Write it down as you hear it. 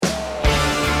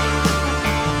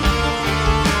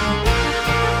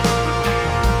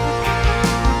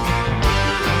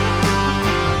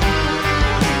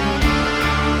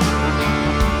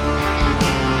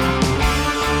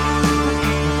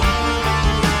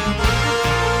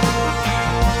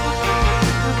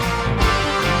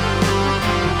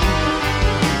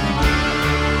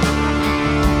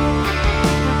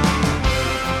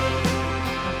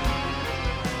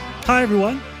Hi,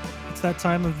 everyone. It's that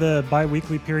time of the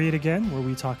bi-weekly period again where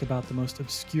we talk about the most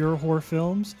obscure horror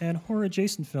films and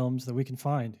horror-adjacent films that we can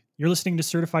find. You're listening to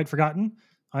Certified Forgotten.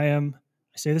 I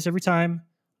say this every time.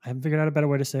 I haven't figured out a better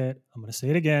way to say it. I'm going to say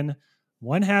it again.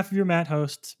 One half of your Matt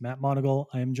host, Matt Monagle.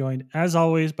 I am joined, as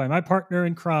always, by my partner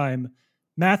in crime,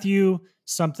 Matthew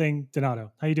something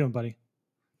Donato. How you doing, buddy?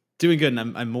 Doing good,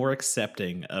 and I'm more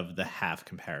accepting of the half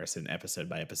comparison episode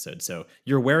by episode. So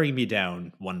you're wearing me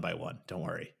down one by one. Don't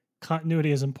worry.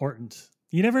 Continuity is important.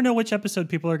 You never know which episode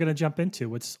people are going to jump into.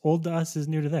 What's old to us is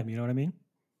new to them. You know what I mean?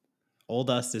 Old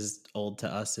us is old to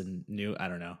us, and new, I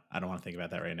don't know. I don't want to think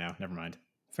about that right now. Never mind.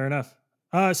 Fair enough.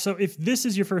 So if this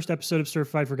is your first episode of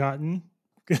Certified Forgotten,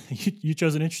 you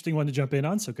chose an interesting one to jump in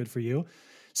on, so good for you.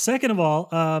 Second of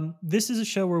all, this is a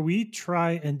show where we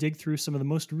try and dig through some of the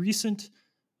most recent,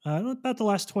 about the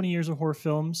last 20 years of horror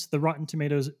films, the Rotten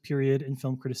Tomatoes period in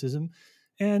film criticism,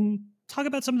 and talk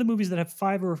about some of the movies that have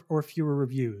 5 or fewer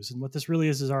reviews. And what this really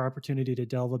is our opportunity to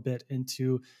delve a bit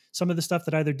into some of the stuff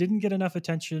that either didn't get enough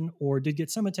attention or did get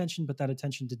some attention, but that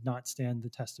attention did not stand the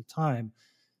test of time.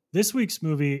 This week's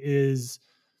movie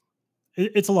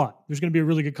it's a lot. There's going to be a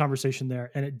really good conversation there,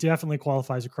 and it definitely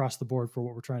qualifies across the board for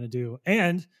what we're trying to do.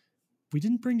 And we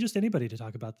didn't bring just anybody to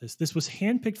talk about this. This was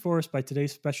handpicked for us by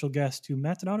today's special guest, who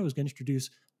Matt Donato is going to introduce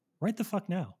right the fuck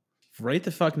now. Right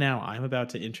the fuck now. I'm about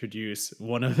to introduce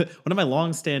one of my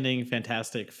long-standing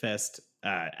Fantastic Fest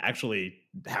actually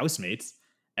housemates,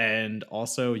 and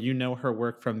also you know her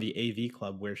work from the AV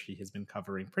Club, where she has been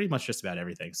covering pretty much just about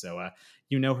everything. So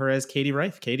you know her as Katie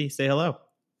Reif. Katie, say hello.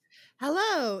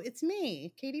 Hello, it's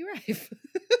me, Katie Reif.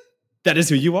 That is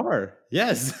who you are.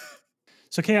 Yes.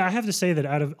 So, Kay, I have to say that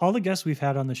out of all the guests we've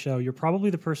had on the show, you're probably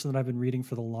the person that I've been reading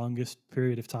for the longest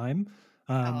period of time.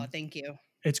 Thank you.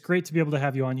 It's great to be able to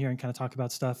have you on here and kind of talk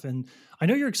about stuff. And I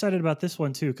know you're excited about this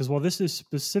one too, because while this is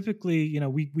specifically,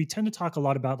 we tend to talk a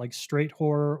lot about like straight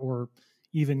horror or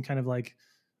even kind of like,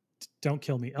 don't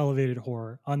kill me, elevated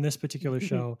horror on this particular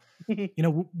show.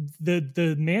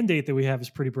 The mandate that we have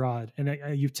is pretty broad,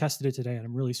 and you've tested it today, and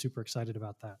I'm really super excited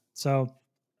about that. So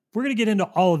we're going to get into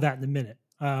all of that in a minute.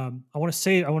 I want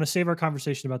to save our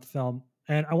conversation about the film,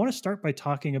 and I want to start by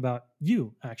talking about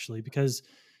you actually, because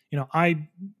I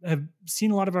have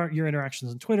seen a lot of your interactions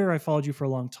on Twitter. I followed you for a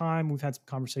long time. We've had some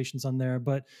conversations on there,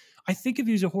 but I think of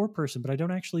you as a horror person, but I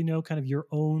don't actually know kind of your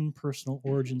own personal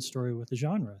origin story with the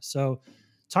genre. So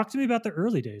talk to me about the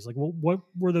early days. Like, what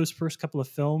were those first couple of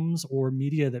films or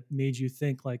media that made you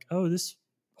think like, oh, this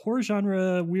horror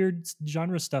genre, weird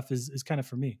genre stuff is kind of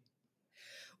for me?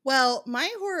 Well,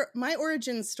 my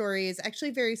origin story is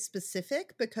actually very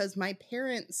specific because my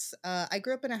parents, I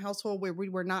grew up in a household where we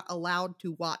were not allowed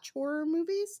to watch horror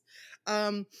movies.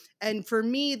 And for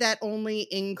me, that only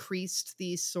increased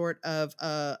the sort of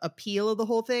appeal of the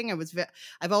whole thing.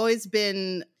 I've always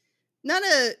been I'm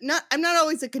not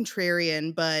always a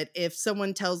contrarian, but if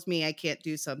someone tells me I can't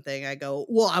do something, I go,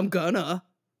 well, I'm gonna.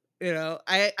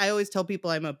 I always tell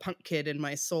people I'm a punk kid in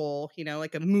my soul,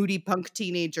 like a moody punk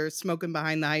teenager smoking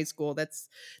behind the high school. That's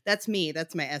me.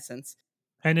 That's my essence.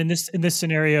 And in this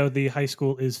scenario, the high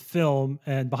school is film,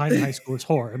 and behind the high school is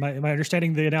horror. Am I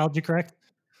understanding the analogy correct?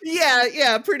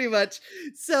 Yeah, pretty much.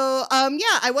 So,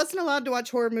 I wasn't allowed to watch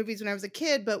horror movies when I was a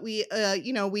kid, but we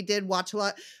did watch a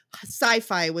lot.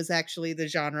 Sci-fi was actually the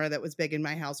genre that was big in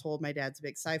my household. My dad's a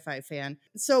big sci-fi fan.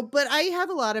 So, but I have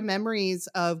a lot of memories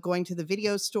of going to the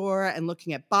video store and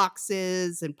looking at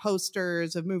boxes and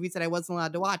posters of movies that I wasn't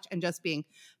allowed to watch and just being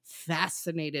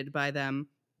fascinated by them.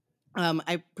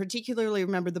 I particularly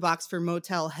remember the box for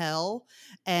Motel Hell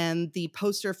and the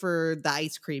poster for The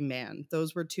Ice Cream Man.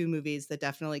 Those were 2 movies that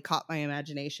definitely caught my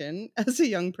imagination as a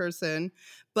young person.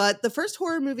 But the first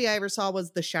horror movie I ever saw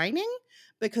was The Shining,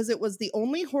 because it was the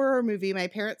only horror movie my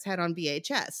parents had on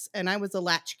VHS. And I was a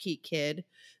latchkey kid.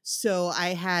 So I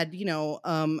had,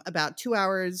 about 2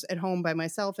 hours at home by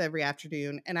myself every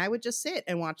afternoon. And I would just sit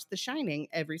and watch The Shining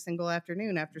every single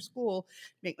afternoon after school,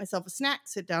 make myself a snack,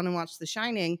 sit down and watch The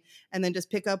Shining, and then just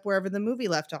pick up wherever the movie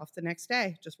left off the next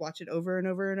day. Just watch it over and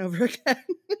over and over again.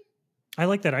 I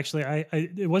like that. Actually,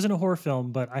 it wasn't a horror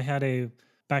film, but I had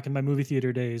back in my movie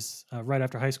theater days, right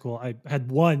after high school, I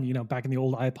had one, back in the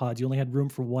old iPods, you only had room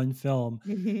for one film.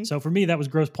 Mm-hmm. So for me, that was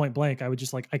Gross Point Blank. I would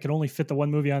just I could only fit the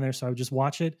one movie on there. So I would just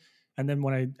watch it. And then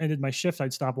when I ended my shift,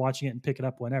 I'd stop watching it and pick it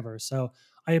up whenever. So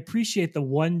I appreciate the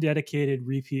one dedicated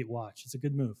repeat watch. It's a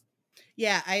good move.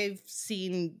 Yeah, I've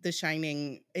seen The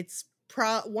Shining. It's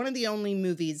one of the only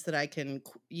movies that I can,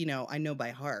 I know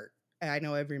by heart. I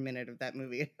know every minute of that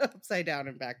movie upside down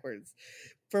and backwards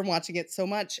from watching it so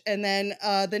much. And then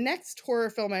the next horror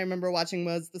film I remember watching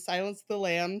was The Silence of the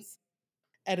Lambs.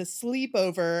 at a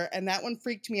sleepover, and that one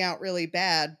freaked me out really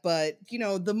bad. But,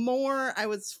 the more I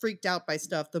was freaked out by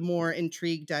stuff, the more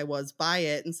intrigued I was by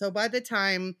it. And so by the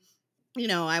time,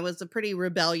 I was a pretty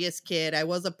rebellious kid, I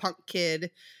was a punk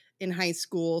kid in high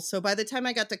school. So by the time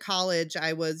I got to college,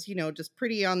 I was, just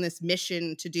pretty on this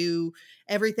mission to do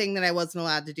everything that I wasn't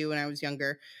allowed to do when I was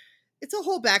younger. It's a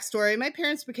whole backstory. My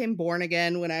parents became born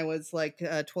again when I was like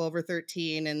 12 or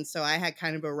 13. And so I had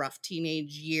kind of a rough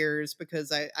teenage years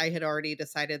because I had already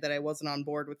decided that I wasn't on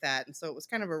board with that. And so it was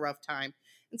kind of a rough time.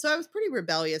 And so I was pretty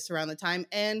rebellious around the time.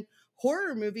 And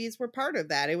horror movies were part of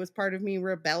that. It was part of me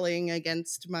rebelling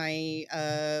against my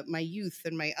my youth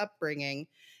and my upbringing.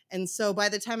 And so by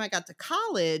the time I got to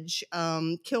college,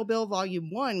 Kill Bill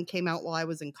Volume 1 came out while I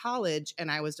was in college,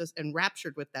 and I was just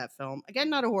enraptured with that film. Again,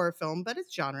 not a horror film, but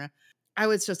it's genre. I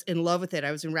was just in love with it.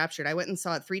 I was enraptured. I went and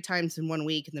saw it 3 times in 1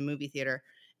 week in the movie theater.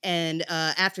 And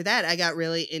after that, I got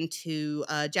really into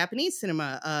Japanese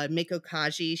cinema. Mako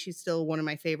Kaji, she's still one of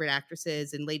my favorite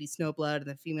actresses in Lady Snowblood and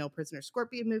the Female Prisoner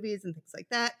Scorpion movies and things like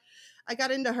that. I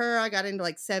got into her. I got into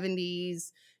like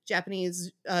 70s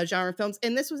Japanese genre films.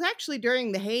 And this was actually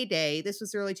during the heyday. This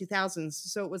was the early 2000s.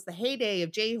 So it was the heyday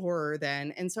of J-horror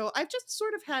then. And so I've just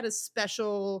sort of had a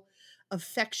special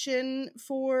affection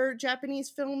for Japanese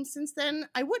films since then.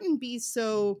 I wouldn't be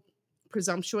so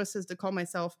presumptuous as to call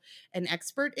myself an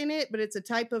expert in it, but it's a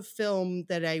type of film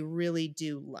that I really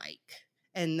do like.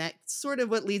 And that's sort of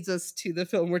what leads us to the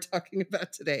film we're talking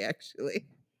about today, actually.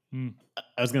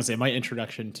 I was going to say my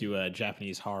introduction to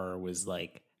Japanese horror was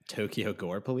like Tokyo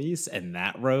Gore Police and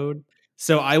that road.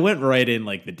 So I went right in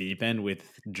like the deep end with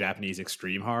Japanese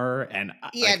extreme horror, and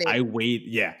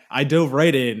I dove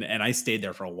right in and I stayed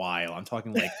there for a while. I'm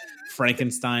talking like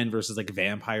Frankenstein versus like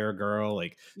Vampire Girl,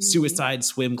 like Suicide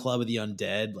Swim Club of the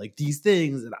Undead, like these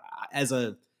things. And as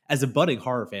a budding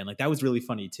horror fan, like that was really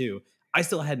funny too. I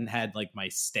still hadn't had like my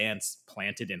stance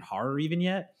planted in horror even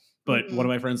yet, but one of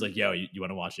my friends like, yo, you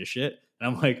want to watch this shit? And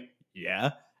I'm like,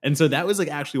 yeah. And so that was like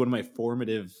actually one of my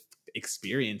formative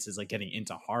experiences, like getting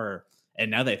into horror. And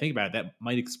now that I think about it, that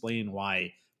might explain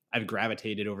why I've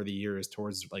gravitated over the years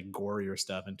towards like gorier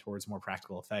stuff and towards more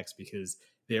practical effects, because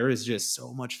there is just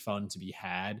so much fun to be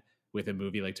had with a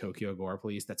movie like Tokyo Gore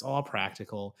Police. That's all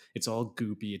practical. It's all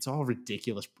goopy. It's all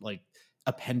ridiculous, like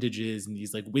appendages and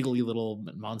these like wiggly little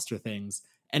monster things.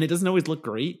 And it doesn't always look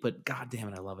great, but God damn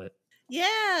it, I love it.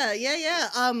 Yeah.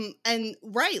 And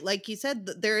right, like you said,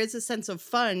 there is a sense of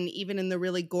fun even in the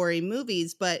really gory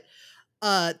movies, but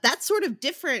that's sort of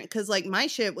different because like my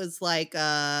shit was like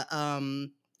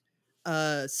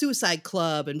Suicide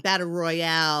Club and Battle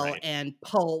Royale and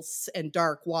Pulse and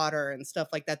Dark Water and stuff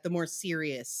like that, the more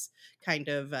serious kind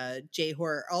of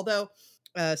J-horror. Although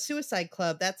Suicide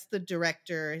Club, that's the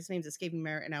director, his name's escaping me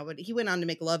right now, but he went on to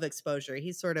make Love Exposure.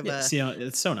 He's sort of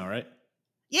it's Sono, right?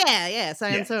 Yeah,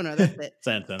 Sion Sono, that's it.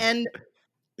 Sion Sono. And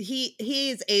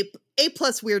he's a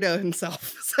plus weirdo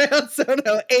himself. Sion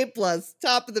Sono, A+,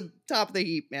 top of the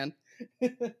heap, man.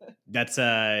 That's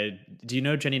do you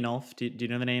know Jenny Nolf? Do you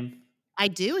know the name? I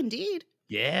do indeed.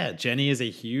 Yeah, Jenny is a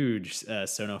huge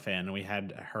Sono fan, and we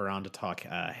had her on to talk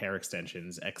hair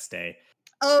extensions X Day.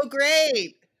 Oh,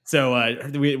 great. So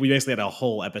we basically had a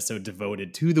whole episode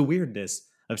devoted to the weirdness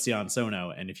of Sion Sono.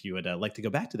 And if you would like to go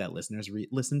back to that, listeners,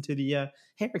 listen to the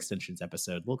hair extensions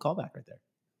episode. We'll call back right there.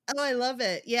 Oh, I love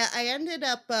it. Yeah, I ended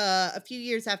up a few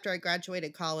years after I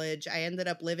graduated college, I ended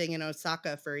up living in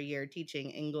Osaka for a year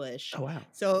teaching English. Oh, wow.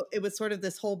 So it was sort of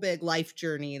this whole big life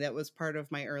journey that was part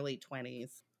of my early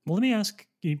 20s. Well, let me ask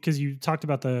you, because you talked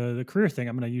about the career thing,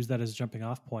 I'm going to use that as a jumping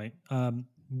off point.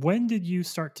 When did you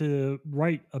start to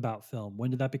write about film? When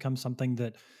did that become something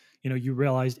that, you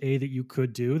realized A, that you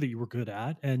could do, that you were good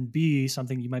at, and B,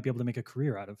 something you might be able to make a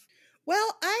career out of?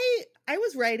 Well, I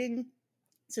was writing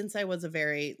since I was a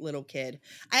very little kid.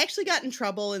 I actually got in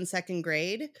trouble in second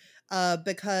grade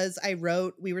because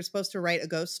we were supposed to write a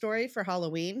ghost story for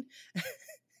Halloween.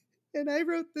 And I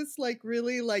wrote this like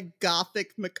really like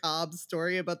gothic macabre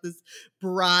story about this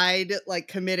bride like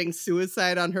committing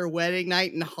suicide on her wedding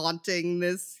night and haunting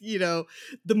this, the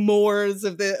moors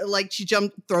of the, like she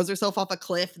throws herself off a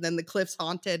cliff and then the cliff's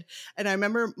haunted. And I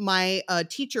remember my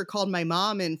teacher called my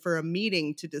mom in for a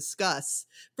meeting to discuss.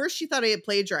 First, she thought I had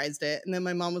plagiarized it. And then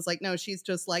my mom was like, no, she's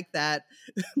just like that.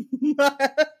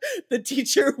 The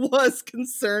teacher was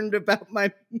concerned about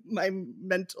my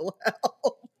mental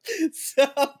health. So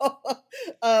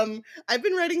I've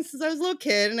been writing since I was a little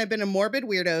kid, and I've been a morbid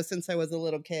weirdo since I was a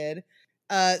little kid.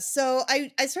 So I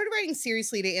started writing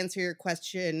seriously, to answer your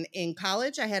question, in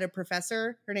college. I had a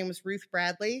professor. Her name was Ruth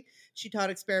Bradley. She taught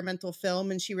experimental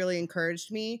film, and she really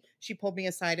encouraged me. She pulled me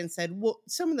aside and said, well,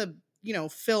 some of the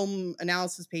film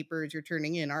analysis papers you're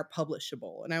turning in are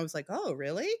publishable. And I was like, oh,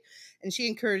 really? And she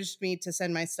encouraged me to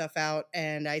send my stuff out.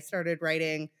 And I started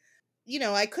writing.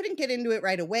 I couldn't get into it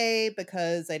right away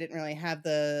because I didn't really have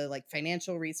the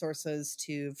financial resources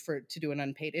to do an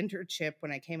unpaid internship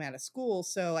when I came out of school.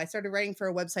 So I started writing for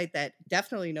a website that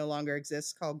definitely no longer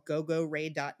exists called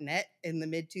gogoray.net in the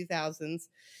mid 2000s.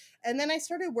 And then I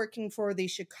started working for the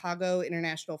Chicago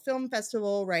International Film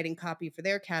Festival, writing copy for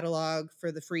their catalog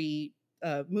for the free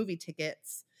movie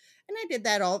tickets. And I did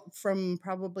that all from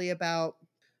probably about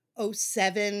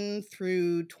 2007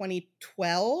 through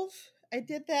 2012. I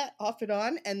did that off and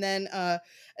on. And then I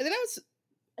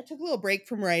took a little break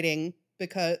from writing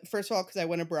because, first of all, because I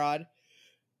went abroad.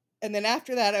 And then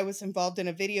after that, I was involved in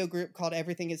a video group called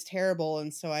Everything is Terrible.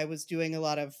 And so I was doing a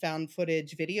lot of found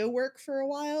footage video work for a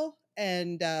while.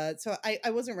 And so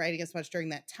I wasn't writing as much during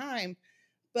that time.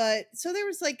 But so there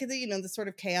was the sort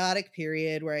of chaotic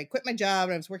period where I quit my job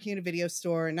and I was working at a video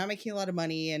store and not making a lot of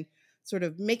money and sort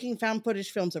of making found footage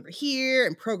films over here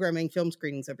and programming film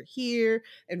screenings over here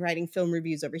and writing film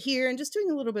reviews over here and just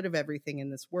doing a little bit of everything in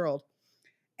this world.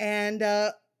 And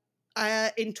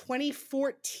in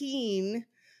 2014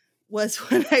 was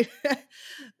when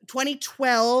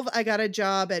 2012, I got a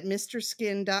job at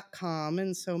MrSkin.com.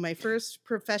 And so my first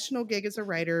professional gig as a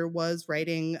writer was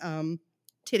writing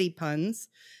titty puns.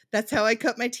 That's how I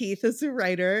cut my teeth as a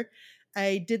writer.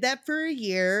 I did that for a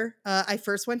year. I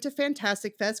first went to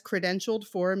Fantastic Fest, credentialed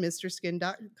for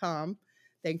MrSkin.com.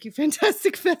 Thank you,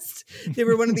 Fantastic Fest. They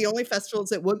were one of the only festivals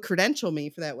that would credential me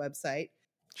for that website.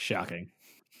 Shocking.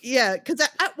 Yeah, because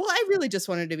I really just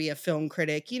wanted to be a film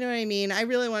critic. You know what I mean? I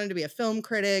really wanted to be a film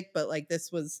critic, but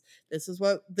this is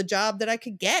what the job that I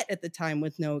could get at the time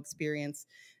with no experience.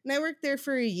 And I worked there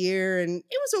for a year and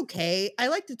it was okay. I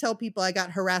like to tell people I got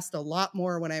harassed a lot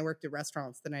more when I worked at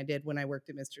restaurants than I did when I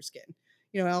worked at Mr. Skin.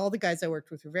 All the guys I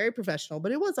worked with were very professional,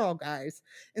 but it was all guys.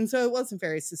 And so it wasn't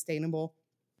very sustainable.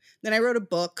 Then I wrote a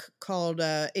book called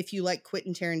If You Like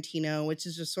Quentin Tarantino, which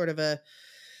is just sort of a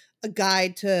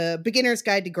beginner's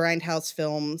guide to grindhouse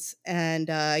films. And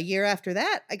a year after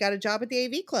that, I got a job at the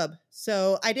AV Club.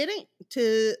 So I didn't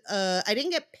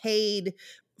get paid.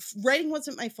 Writing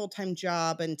wasn't my full-time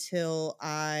job until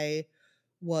I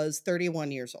was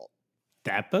 31 years old.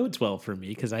 That bodes well for me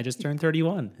because I just turned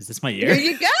 31. Is this my year? There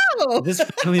you go. Is this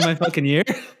finally my fucking year?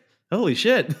 Holy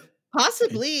shit.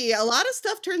 Possibly. A lot of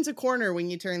stuff turns a corner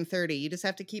when you turn 30. You just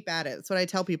have to keep at it. That's what I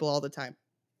tell people all the time.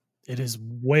 It is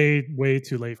way, way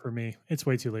too late for me. It's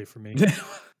way too late for me.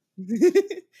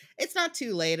 It's not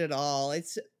too late at all.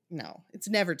 It's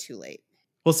never too late.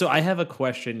 Well, so I have a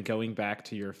question going back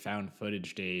to your found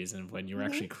footage days and when you were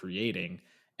actually creating.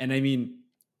 And I mean,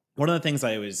 one of the things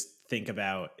I always think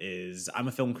about is I'm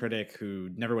a film critic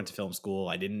who never went to film school.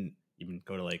 I didn't even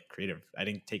go to I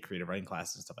didn't take creative writing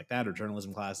classes and stuff like that or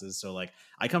journalism classes. So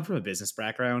I come from a business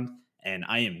background and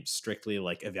I am strictly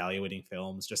evaluating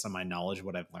films just on my knowledge of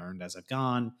what I've learned as I've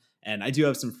gone. And I do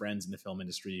have some friends in the film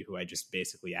industry who I just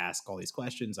basically ask all these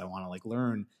questions. I want to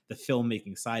learn the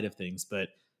filmmaking side of things. But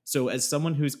so as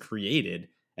someone who's created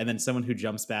and then someone who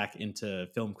jumps back into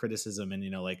film criticism and,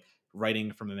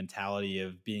 writing from a mentality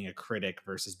of being a critic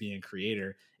versus being a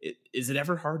creator, is it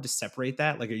ever hard to separate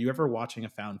that? Are you ever watching a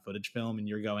found footage film and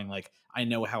you're going I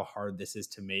know how hard this is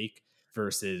to make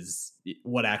versus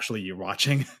what actually you're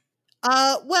watching?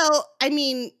 Well, I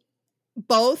mean,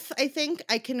 both. I think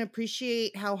I can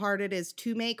appreciate how hard it is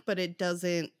to make, but it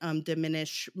doesn't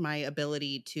diminish my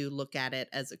ability to look at it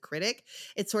as a critic.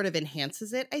 It sort of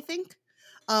enhances it, I think.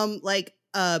 Because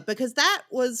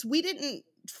we didn't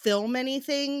film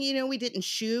anything, we didn't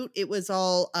shoot. It was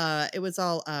all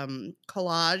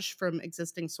collage from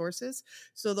existing sources.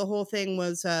 So the whole thing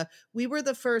was we were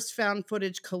the first found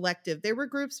footage collective. There were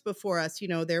groups before us.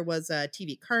 There was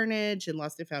TV Carnage and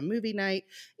Lost and Found Movie Night.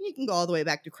 And you can go all the way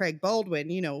back to Craig Baldwin.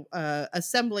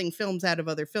 Assembling films out of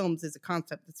other films is a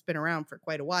concept that's been around for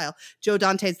quite a while. Joe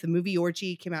Dante's The Movie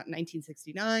Orgy came out in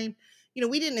 1969.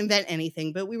 We didn't invent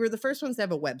anything, but we were the first ones to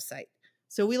have a website.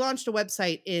 So we launched a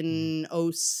website in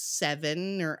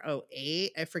 2007 or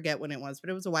 2008. I forget when it was, but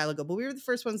it was a while ago. But we were the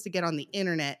first ones to get on the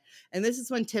internet. And this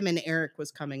is when Tim and Eric was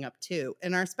coming up too.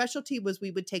 And our specialty was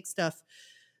we would take stuff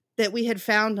that we had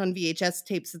found on VHS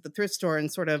tapes at the thrift store and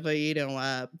sort of,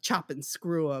 chop and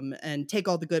screw them and take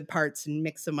all the good parts and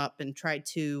mix them up and try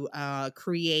to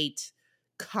create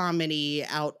comedy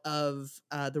out of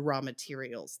the raw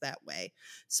materials that way.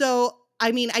 So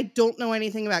I mean, I don't know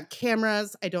anything about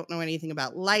cameras. I don't know anything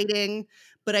about lighting,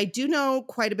 but I do know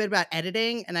quite a bit about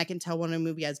editing, and I can tell when a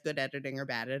movie has good editing or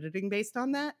bad editing based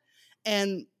on that.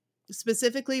 And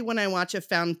specifically when I watch a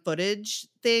found footage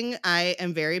thing, I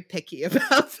am very picky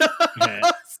about Okay.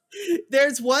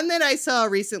 There's one that I saw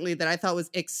recently that I thought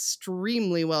was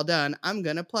extremely well done. I'm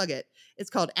going to plug it. It's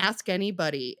called Ask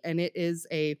Anybody, and it is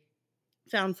a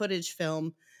found footage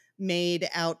film made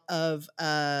out of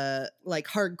like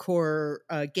hardcore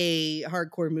gay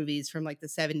hardcore movies from like the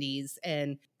 70s.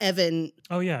 And Evan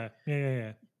Oh yeah.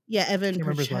 Evan Can't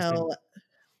remember his last name.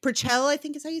 Purcell, I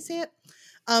think is how you say it.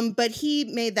 But he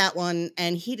made that one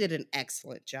and he did an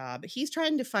excellent job. He's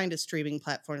trying to find a streaming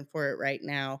platform for it right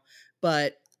now.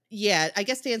 But yeah, I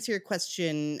guess to answer your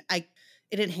question,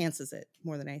 it enhances it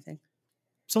more than anything.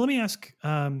 So let me ask,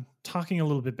 talking a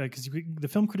little bit back, because the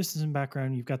film criticism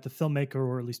background, you've got the filmmaker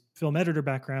or at least film editor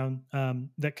background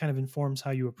that kind of informs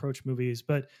how you approach movies.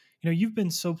 But you've been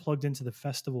so plugged into the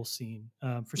festival scene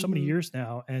for so many years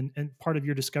now, and part of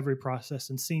your discovery process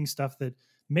and seeing stuff that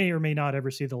may or may not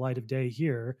ever see the light of day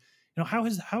here. How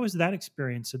is that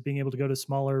experience of being able to go to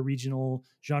smaller regional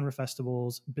genre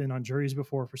festivals? Been on juries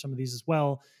before for some of these as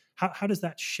well. How does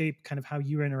that shape kind of how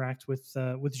you interact with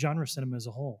genre cinema as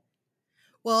a whole?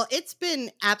 Well, it's been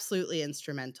absolutely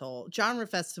instrumental. Genre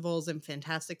festivals and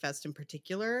Fantastic Fest in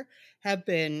particular have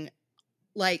been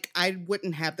like, I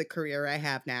wouldn't have the career I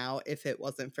have now if it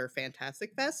wasn't for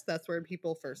Fantastic Fest. That's where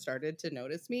people first started to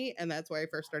notice me, and that's where I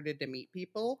first started to meet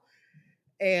people.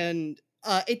 And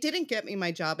it didn't get me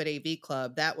my job at AV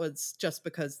Club. That was just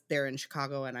because they're in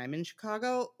Chicago and I'm in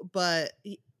Chicago. But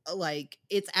like,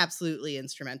 it's absolutely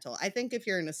instrumental. I think if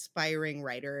you're an aspiring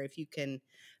writer, if you can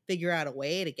figure out a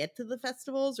way to get to the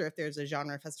festivals, or if there's a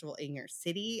genre festival in your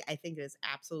city, I think it is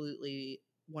absolutely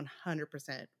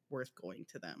 100% worth going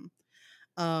to them.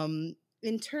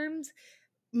 In terms,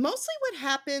 mostly what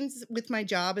happens with my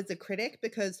job as a critic,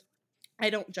 because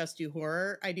I don't just do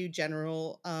horror, I do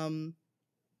general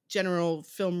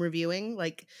film reviewing.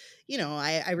 Like,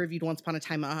 I reviewed Once Upon a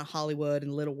Time in Hollywood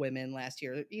and Little Women last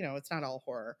year. It's not all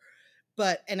horror,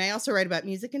 and I also write about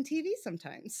music and TV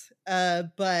sometimes.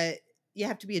 But you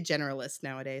have to be a generalist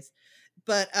nowadays.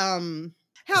 But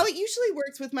how it usually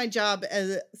works with my job,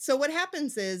 so what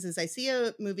happens is I see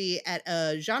a movie at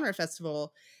a genre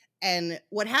festival, and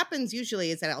what happens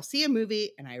usually is that I'll see a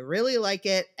movie and I really like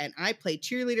it, and I play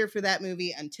cheerleader for that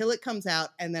movie until it comes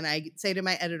out, and then I say to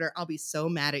my editor, I'll be so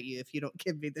mad at you if you don't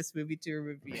give me this movie to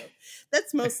review.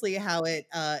 That's mostly how it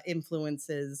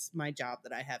influences my job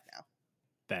that I have now.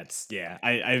 That's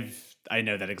I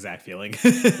know that exact feeling.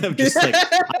 I'm just like,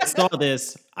 I saw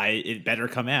this, it better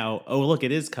come out. Oh, look,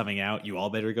 it is coming out. You all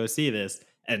better go see this.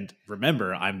 And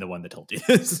remember, I'm the one that told you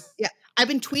this. Yeah, I've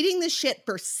been tweeting this shit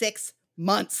for 6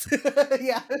 months.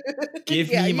 Yeah, give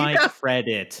me my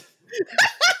credit.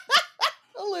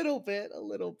 a little bit,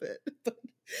 but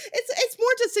it's more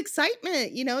just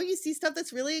excitement. You see stuff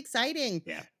that's really exciting.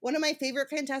 Yeah, one of my favorite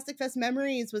Fantastic Fest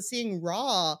memories was seeing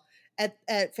Raw at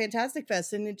Fantastic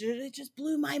Fest, and it just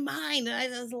blew my mind, and I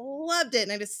just loved it,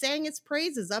 and I just sang its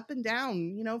praises up and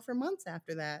down, for months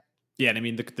after that. Yeah, and I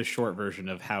mean, the short version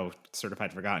of how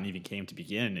Certified Forgotten even came to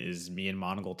begin is me and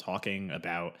Monocle talking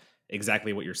about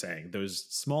exactly what you're saying. Those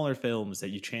smaller films that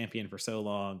you champion for so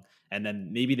long, and then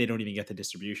maybe they don't even get the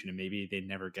distribution, and maybe they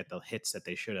never get the hits that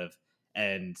they should have.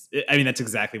 And I mean, that's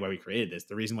exactly why we created this.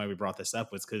 The reason why we brought this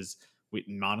up was because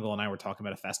Monocle and I were talking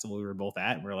about a festival we were both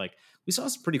at, and we're like, we saw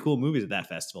some pretty cool movies at that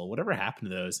festival. Whatever happened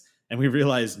to those? And we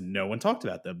realized no one talked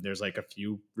about them. There's like a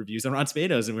few reviews on Rotten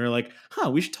Tomatoes, and we were like,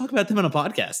 we should talk about them on a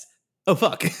podcast. Oh,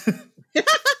 fuck.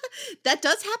 That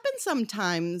does happen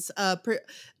sometimes.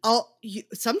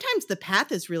 Sometimes the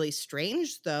path is really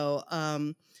strange, though.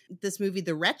 This movie,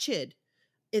 The Wretched,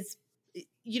 it's,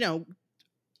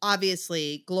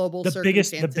 obviously global the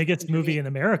biggest movie in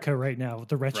America right now.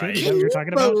 The Wretched. Right. Is that what you're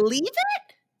talking about? Believe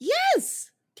it?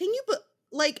 Yes. Can you?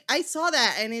 I saw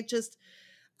that, and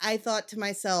I thought to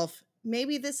myself,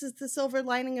 maybe this is the silver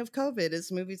lining of COVID: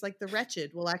 is movies like The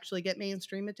Wretched will actually get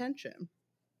mainstream attention.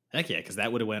 Heck yeah, because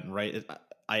that would have went right.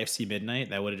 IFC Midnight,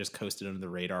 that would have just coasted under the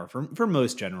radar for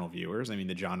most general viewers. I mean,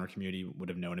 the genre community would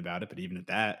have known about it, but even at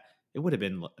that, it would have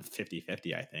been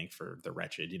 50-50, I think, for The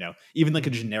Wretched. Even like a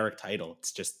generic title,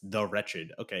 it's just The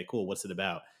Wretched. Okay, cool. What's it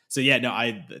about? So yeah, no,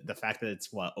 the fact that it's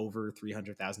over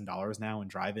 $300,000 now in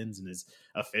drive-ins and is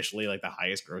officially like the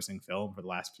highest grossing film for the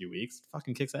last few weeks,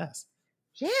 fucking kicks ass.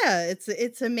 Yeah,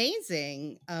 it's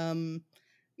amazing.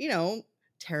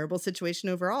 Terrible situation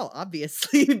overall,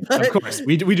 obviously. But of course,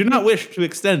 we do not wish to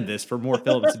extend this for more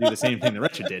films to do the same thing The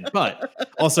Wretched did. But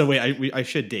also, wait, I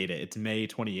should date it. It's May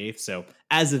 28th. So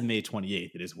as of May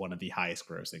 28th, it is one of the highest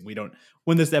grossing.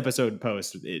 When this episode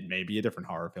posts, it may be a different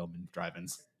horror film in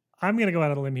drive-ins. I'm going to go out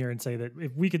on a limb here and say that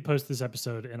if we could post this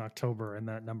episode in October and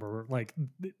that number,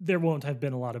 there won't have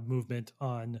been a lot of movement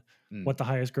on what the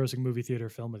highest grossing movie theater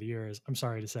film of the year is. I'm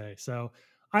sorry to say. So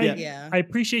Yeah. I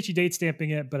appreciate you date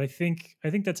stamping it, but I think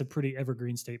that's a pretty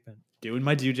evergreen statement. Doing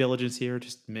my due diligence here,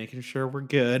 just making sure we're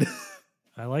good.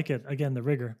 I like it. Again, the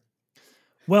rigor.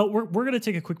 Well, we're going to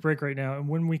take a quick break right now, and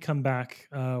when we come back,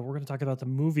 we're going to talk about the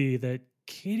movie that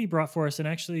Katie brought for us. And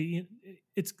actually,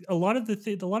 it's a lot of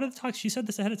the talk. She said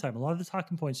this ahead of time. A lot of the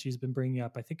talking points she's been bringing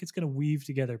up, I think it's going to weave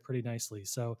together pretty nicely.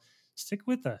 So stick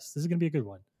with us. This is going to be a good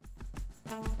one.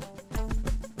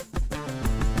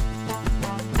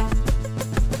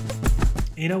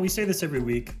 You know, we say this every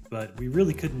week, but we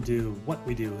really couldn't do what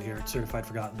we do here at Certified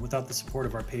Forgotten without the support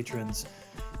of our patrons.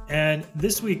 And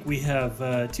this week we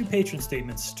have 2 patron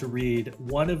statements to read,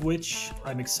 one of which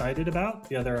I'm excited about,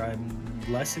 the other I'm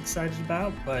less excited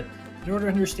about. But in order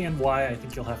to understand why, I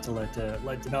think you'll have to let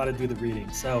Donata do the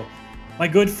reading. So, my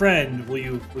good friend, will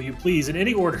you please, in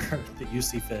any order that you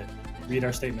see fit, read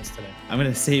our statements today? I'm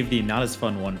going to save the not as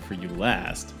fun one for you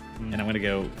last. And I'm going to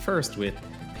go first with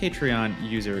Patreon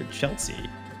user Chelsea,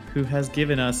 who has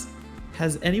given us,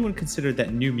 has anyone considered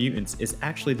that New Mutants is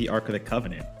actually the Ark of the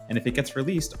Covenant? And if it gets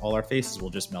released, all our faces will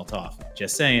just melt off.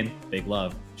 Just saying, big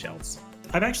love, Chels.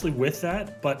 I'm actually with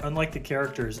that, but unlike the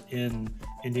characters in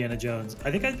Indiana Jones,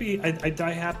 I think I'd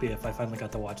die happy if I finally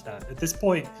got to watch that. At this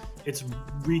point, it's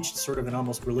reached sort of an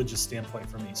almost religious standpoint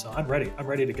for me, so I'm ready. I'm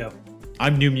ready to go.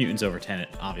 I'm New Mutants over Tenet,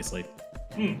 obviously.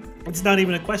 It's not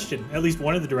even a question. At least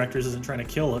one of the directors isn't trying to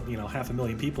kill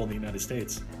 500,000 people in the United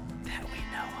States. That we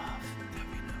know of.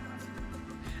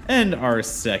 And our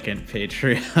second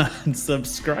Patreon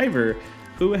subscriber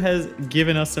who has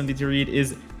given us something to read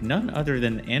is none other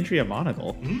than Andrea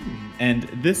Monagle. And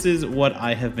this is what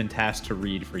I have been tasked to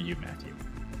read for you, Matthew.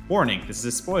 Warning, this is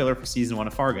a spoiler for season 1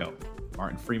 of Fargo.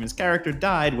 Martin Freeman's character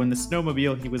died when the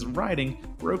snowmobile he was riding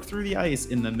broke through the ice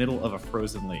in the middle of a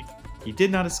frozen lake. He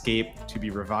did not escape to be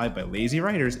revived by lazy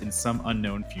writers in some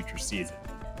unknown future season.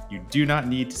 You do not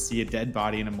need to see a dead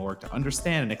body in a morgue to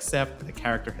understand and accept that the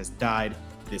character has died.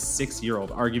 This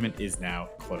 6-year-old argument is now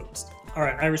closed. All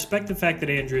right, I respect the fact that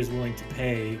Andrea is willing to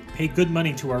pay good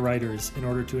money to our writers in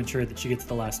order to ensure that she gets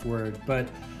the last word. But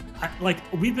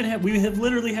we have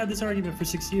literally had this argument for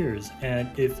 6 years, and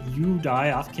if you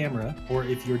die off camera or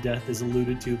if your death is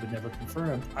alluded to but never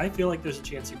confirmed, I feel like there's a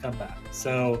chance you come back.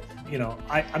 So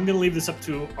I'm going to leave this up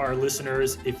to our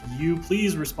listeners. If you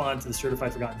please respond to the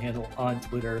Certified Forgotten handle on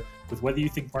Twitter with whether you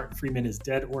think Martin Freeman is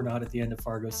dead or not at the end of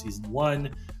Fargo season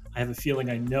 1. I have a feeling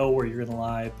I know where you're going to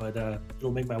lie, but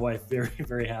it'll make my wife very,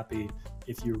 very happy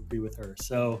if you agree with her.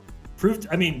 So prove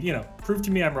to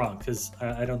me I'm wrong, because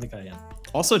I don't think I am.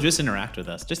 Also, just interact with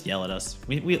us. Just yell at us.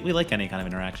 We like any kind of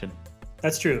interaction.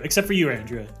 That's true, except for you,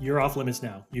 Andrea. You're off limits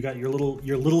now. You got your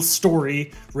little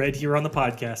story read here on the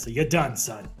podcast, so you're done,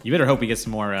 son. You better hope we get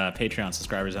some more Patreon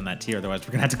subscribers on that tier, otherwise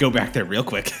we're going to have to go back there real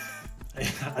quick.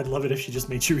 I'd love it if she just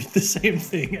made you read the same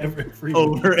thing every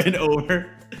over and over.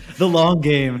 The long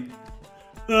game.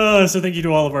 So thank you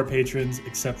to all of our patrons,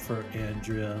 except for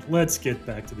Andrea. Let's get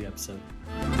back to the episode.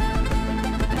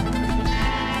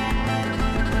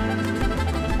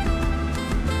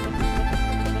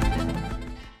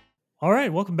 All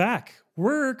right, welcome back.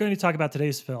 We're going to talk about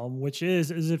today's film, which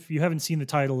is, as if you haven't seen the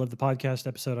title of the podcast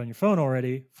episode on your phone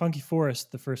already, Funky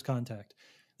Forest, The First Contact.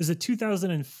 This is a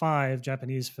 2005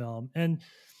 Japanese film, and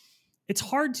it's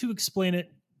hard to explain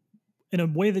it in a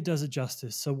way that does it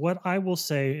justice. So what I will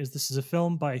say is this is a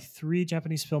film by 3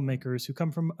 Japanese filmmakers who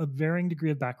come from a varying degree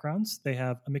of backgrounds. They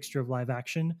have a mixture of live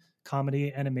action,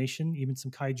 comedy, animation, even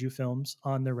some kaiju films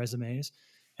on their resumes.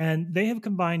 And they have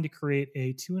combined to create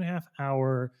a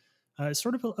 2.5-hour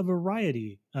sort of a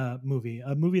variety movie,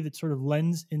 a movie that sort of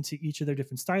lends into each of their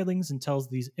different stylings and tells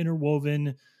these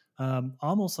interwoven,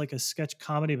 almost like a sketch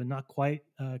comedy, but not quite,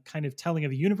 kind of telling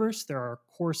of a universe. There are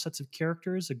core sets of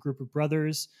characters, a group of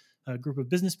brothers, a group of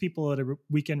business people at a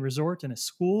weekend resort and a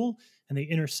school, and they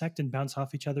intersect and bounce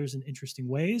off each other's in interesting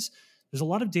ways. There's a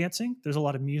lot of dancing, there's a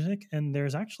lot of music, and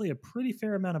there's actually a pretty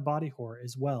fair amount of body horror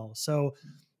as well. So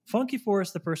Funky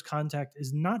Forest, The First Contact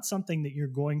is not something that you're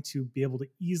going to be able to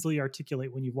easily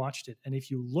articulate when you've watched it. And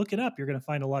if you look it up, you're going to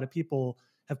find a lot of people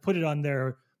have put it on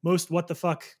their most what the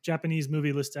fuck Japanese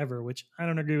movie list ever, which I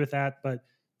don't agree with that, but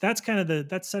that's kind of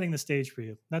that's setting the stage for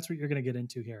you. That's what you're going to get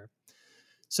into here.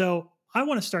 So I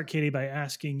want to start, Katie, by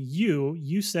asking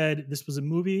you said this was a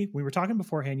movie, we were talking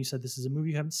beforehand, you said this is a movie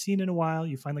you haven't seen in a while.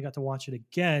 You finally got to watch it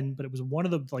again, but it was one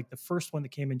of the first one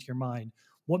that came into your mind.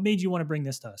 What made you want to bring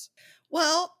this to us?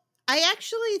 Well, I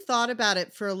actually thought about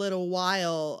it for a little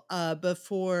while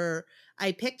before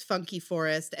I picked Funky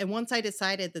Forest. And once I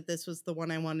decided that this was the one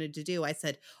I wanted to do, I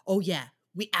said, oh yeah,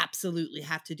 we absolutely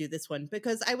have to do this one,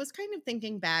 because I was kind of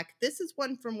thinking back. This is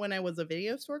one from when I was a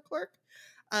video store clerk.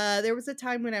 There was a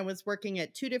time when I was working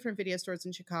at 2 different video stores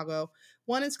in Chicago.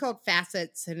 One is called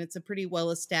Facets, and it's a pretty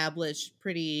well-established,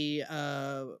 pretty,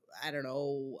 I don't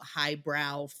know,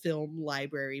 highbrow film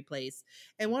library place.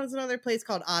 And one is another place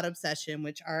called Odd Obsession,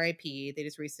 which RIP, they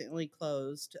just recently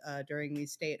closed during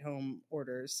these stay-at-home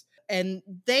orders. And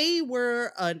they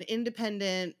were an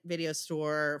independent video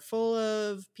store full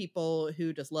of people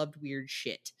who just loved weird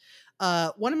shit.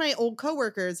 One of my old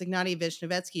coworkers, Ignatiy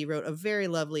Vishnevetsky, wrote a very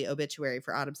lovely obituary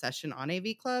for Odd Obsession on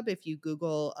AV Club. If you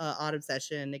Google Odd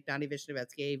Obsession, Ignatiy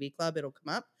Vishnevetsky AV Club, it'll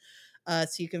come up.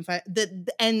 So you can find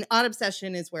and Odd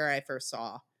Obsession is where I first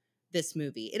saw this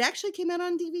movie. It actually came out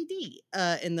on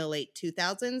DVD in the late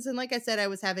 2000s. And like I said, I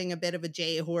was having a bit of a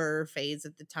J horror phase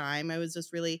at the time. I was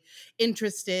just really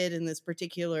interested in this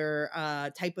particular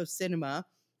type of cinema.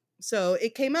 So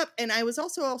it came up, and I was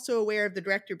also aware of the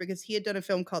director because he had done a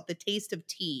film called The Taste of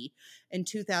Tea in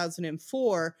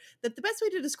 2004. That the best way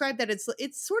to describe that, it's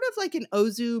sort of like an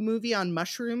Ozu movie on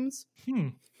mushrooms.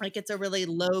 Like it's a really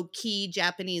low key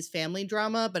Japanese family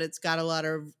drama, but it's got a lot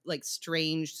of like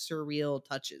strange, surreal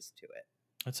touches to it.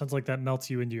 That sounds like that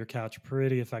melts you into your couch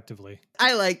pretty effectively.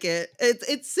 I like it.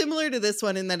 It's similar to this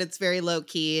one in that it's very low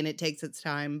key and it takes its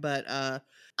time, but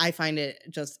I find it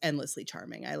just endlessly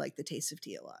charming. I like The Taste of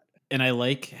Tea a lot. And I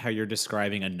like how you're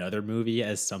describing another movie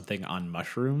as something on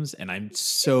mushrooms. And I'm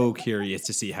so curious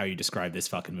to see how you describe this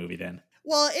fucking movie then.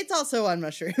 Well, it's also on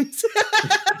mushrooms.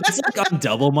 It's like on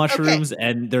double mushrooms, okay.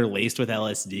 And they're laced with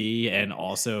LSD. And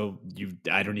also,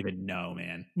 I don't even know,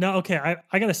 man. No, okay.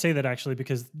 I got to say that actually,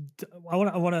 because I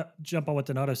want to jump on what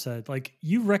Donato said. Like,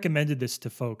 you recommended this to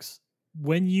folks.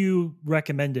 When you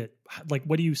recommend it, like,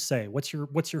 what do you say? What's your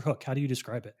hook? How do you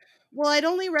describe it? Well, I'd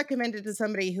only recommend it to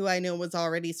somebody who I know was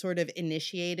already sort of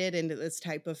initiated into this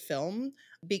type of film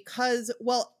because,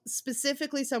 well,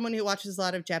 specifically someone who watches a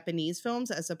lot of Japanese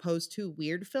films as opposed to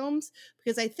weird films,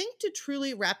 because I think to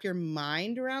truly wrap your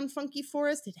mind around Funky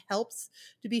Forest, it helps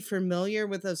to be familiar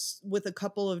with a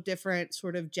couple of different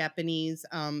sort of Japanese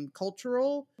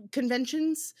cultural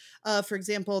conventions. For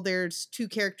example, there's 2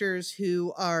 characters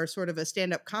who are sort of a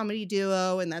stand-up comedy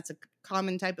duo, and that's a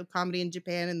common type of comedy in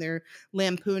Japan, and they're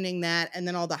lampooning that. And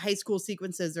then all the high school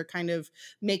sequences are kind of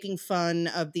making fun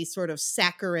of these sort of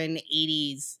saccharine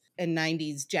 80s and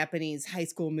 90s Japanese high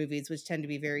school movies, which tend to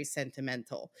be very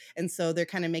sentimental. And so they're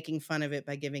kind of making fun of it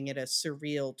by giving it a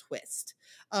surreal twist.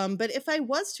 But if I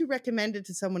was to recommend it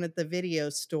to someone at the video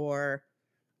store,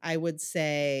 I would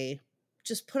say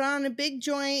just put on a big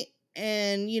joint.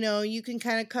 And, you know, you can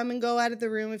kind of come and go out of the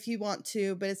room if you want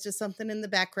to, but it's just something in the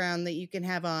background that you can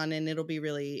have on, and it'll be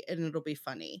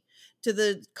funny to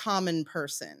the common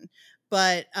person.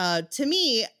 But to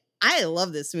me, I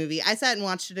love this movie. I sat and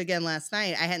watched it again last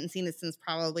night. I hadn't seen it since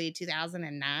probably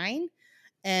 2009.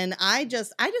 And I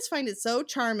just find it so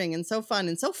charming and so fun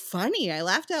and so funny. I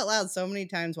laughed out loud so many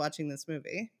times watching this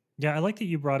movie. Yeah, I like that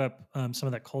you brought up some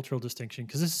of that cultural distinction,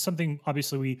 because this is something,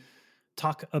 obviously, we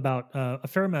talk about a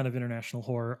fair amount of international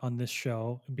horror on this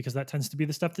show, because that tends to be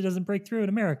the stuff that doesn't break through in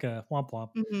America. Womp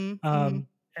womp. Mm-hmm.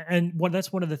 And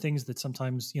that's one of the things that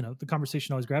sometimes, you know, the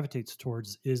conversation always gravitates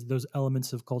towards is those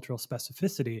elements of cultural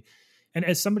specificity. And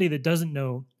as somebody that doesn't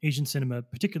know Asian cinema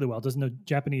particularly well, doesn't know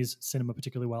Japanese cinema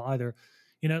particularly well either,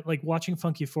 you know, like watching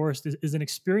Funky Forest is an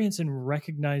experience in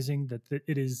recognizing that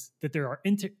there are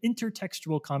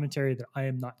intertextual commentary that I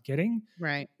am not getting,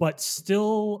 right? But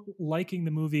still liking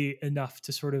the movie enough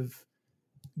to sort of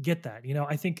get that. You know,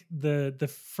 I think the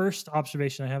first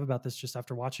observation I have about this, just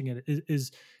after watching it,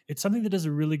 is it's something that does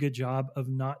a really good job of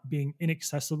not being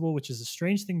inaccessible, which is a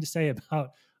strange thing to say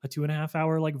about a 2.5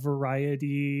 hour like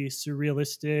variety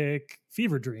surrealistic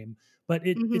fever dream, but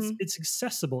it's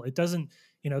accessible. It doesn't,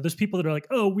 you know, there's people that are like,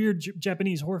 oh, weird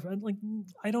Japanese horror. I'm like,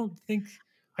 I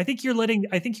think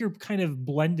you're kind of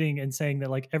blending and saying that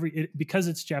like because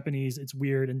it's Japanese, it's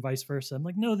weird and vice versa. I'm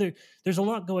like, no, there's a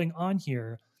lot going on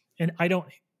here, and I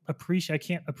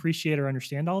can't appreciate or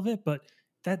understand all of it, but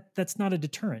that's not a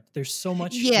deterrent. There's so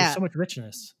much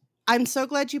richness. I'm so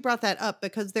glad you brought that up,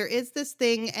 because there is this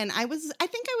thing, and I think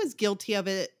I was guilty of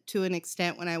it to an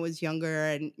extent when I was younger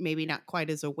and maybe not quite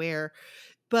as aware.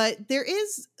 But there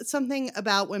is something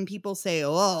about when people say,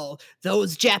 oh,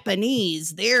 those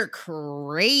Japanese, they're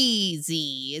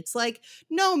crazy. It's like,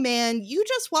 no, man, you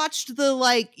just watched a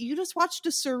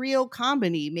surreal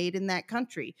comedy made in that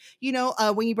country. You know,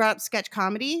 when you brought up sketch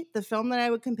comedy, the film that I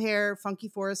would compare Funky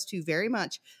Forest to very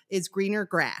much is Greener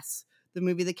Grass, the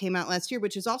movie that came out last year,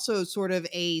 which is also sort of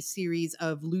a series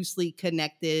of loosely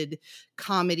connected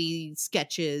comedy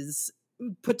sketches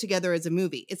put together as a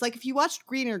movie. It's like if you watched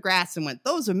Greener Grass and went,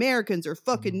 those Americans are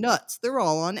fucking nuts, they're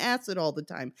all on acid all the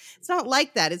time. It's not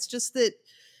like that. It's just that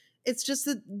It's just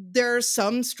that there are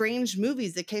some strange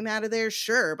movies that came out of there,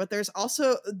 sure, but there's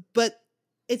also, but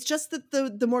it's just that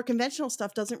the more conventional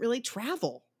stuff doesn't really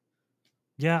travel.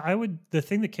 Yeah, the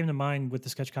thing that came to mind with the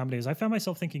sketch comedy is I found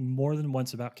myself thinking more than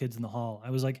once about Kids in the Hall. I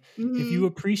was like, if you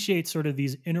appreciate sort of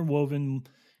these interwoven,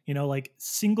 like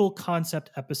single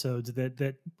concept episodes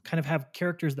that kind of have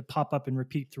characters that pop up and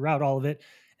repeat throughout all of it,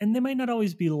 and they might not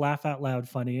always be laugh out loud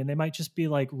funny, and they might just be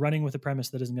like running with a premise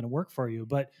that isn't going to work for you,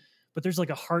 but there's like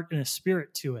a heart and a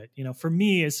spirit to it. For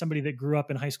me, as somebody that grew up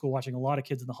in high school watching a lot of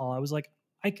Kids in the Hall, I was like,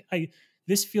 I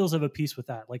this feels of a piece with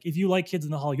that. Like if you like Kids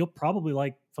in the Hall, you'll probably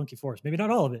like Funky Forest. Maybe not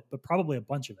all of it, but probably a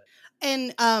bunch of it.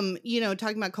 And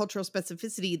talking about cultural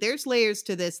specificity, there's layers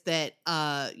to this that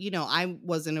I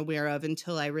wasn't aware of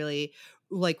until I really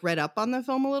read up on the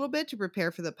film a little bit to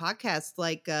prepare for the podcast.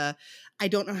 I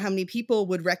don't know how many people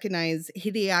would recognize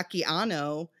Hideaki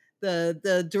Anno,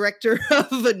 the director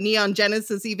of Neon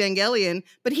Genesis Evangelion,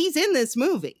 but he's in this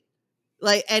movie.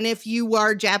 And if you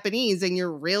are Japanese and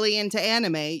you're really into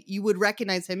anime, you would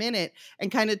recognize him in it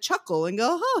and kind of chuckle and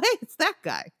go, oh, hey, it's that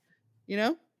guy,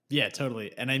 Yeah,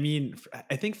 totally. And I mean,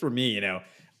 I think for me,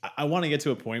 I want to get to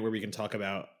a point where we can talk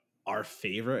about our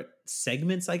favorite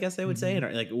segments, I guess I would say,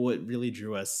 and like what really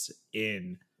drew us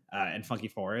in Funky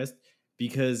Forest,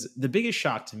 because the biggest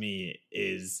shock to me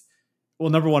is,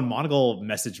 well, number one, Monagle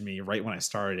messaged me right when I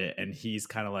started it, and he's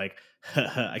kind of like,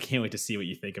 I can't wait to see what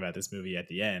you think about this movie at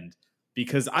the end.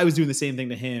 Because I was doing the same thing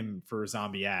to him for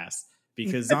Zombie Ass,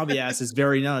 because Zombie Ass is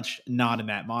very much not in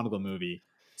that Monagle movie.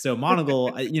 So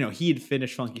Monagle, he had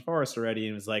finished Funky Forest already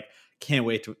and was like, can't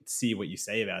wait to see what you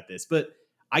say about this. But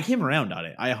I came around on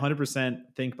it. I 100%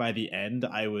 think by the end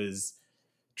I was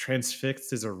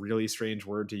transfixed, is a really strange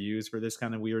word to use for this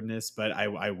kind of weirdness, but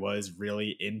I was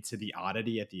really into the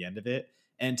oddity at the end of it.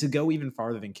 And to go even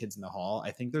farther than Kids in the Hall,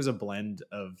 I think there's a blend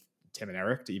of Tim and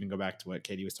Eric, to even go back to what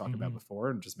Katie was talking about before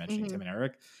and just mentioning Tim and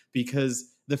Eric,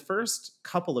 because the first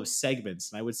couple of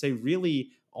segments, and I would say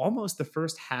really almost the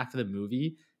first half of the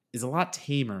movie, is a lot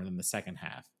tamer than the second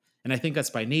half. And I think that's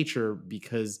by nature,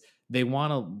 because they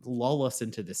want to lull us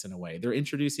into this in a way. They're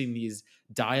introducing these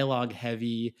dialogue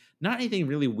heavy, not anything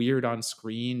really weird on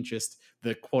screen, just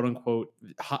the quote unquote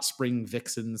hot spring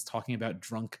vixens talking about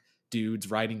drunk dudes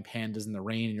riding pandas in the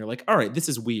rain. And you're like, all right, this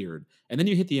is weird. And then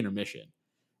you hit the intermission.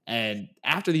 And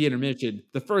after the intermission,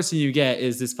 the first thing you get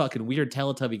is this fucking weird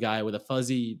Teletubby guy with a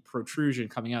fuzzy protrusion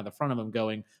coming out of the front of him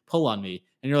going, pull on me.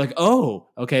 And you're like, oh,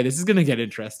 okay, this is going to get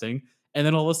interesting. And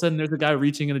then all of a sudden there's a guy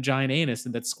reaching in a giant anus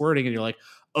and that's squirting. And you're like,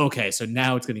 okay, so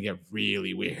now it's going to get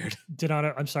really weird.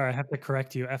 Donato, I'm sorry, I have to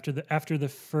correct you. After the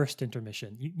first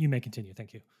intermission, you may continue.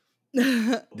 Thank you.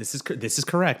 This is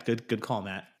correct. Good call,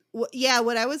 Matt. Well, yeah,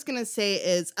 what I was gonna say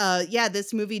is,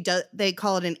 this movie they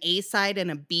call it an A side and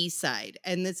a B side,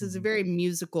 and this is a very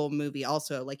musical movie.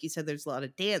 Also, like you said, there's a lot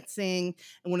of dancing,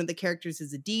 and one of the characters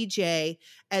is a DJ,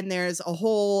 and there's a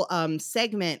whole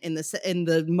segment in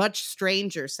the much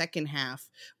stranger second half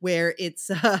where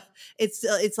it's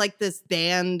like this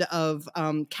band of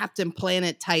Captain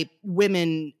Planet type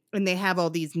women. And they have all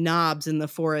these knobs in the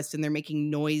forest and they're making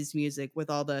noise music with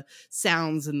all the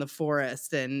sounds in the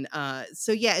forest. And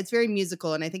so, yeah, it's very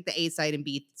musical. And I think the A side and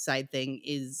B side thing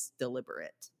is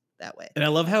deliberate that way. And I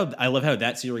love how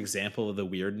that's your example of the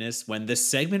weirdness, when the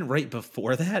segment right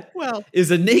before that well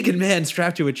is a naked man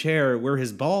strapped to a chair where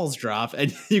his balls drop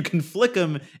and you can flick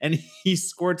him and he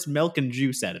squirts milk and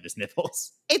juice out of his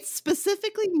nipples. It's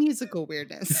specifically musical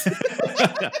weirdness.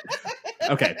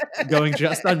 Okay, going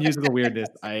just on musical weirdness,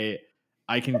 I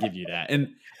can give you that. And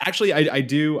actually,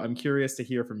 I'm curious to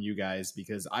hear from you guys,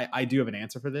 because I do have an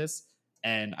answer for this,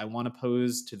 and I want to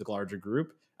pose to the larger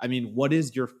group. I mean, what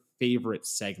is your favorite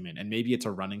segment? And maybe it's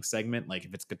a running segment, like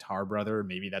if it's Guitar Brother,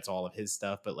 maybe that's all of his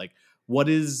stuff. But like, what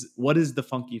is the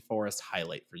Funky Forest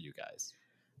highlight for you guys?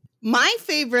 My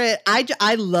favorite,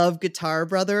 I love Guitar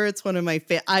Brother. It's one of my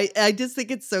I just think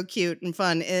it's so cute and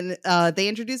fun. And they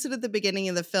introduced it at the beginning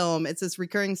of the film. It's this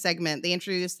recurring segment. They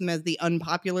introduced them as the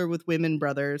Unpopular with Women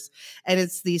brothers. And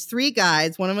it's these three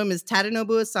guys. One of them is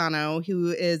Tadanobu Asano,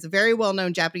 who is a very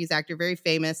well-known Japanese actor, very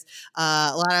famous.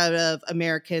 A lot of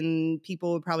American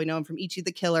people would probably know him from Ichi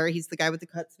the Killer. He's the guy with the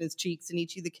cuts in his cheeks in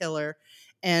Ichi the Killer.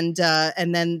 And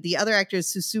then the other actor is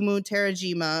Susumu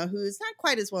Terajima, who is not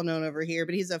quite as well known over here,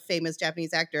 but he's a famous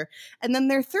Japanese actor. And then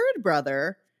their third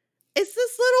brother is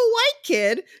this little white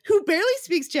kid who barely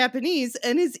speaks Japanese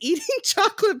and is eating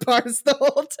chocolate bars the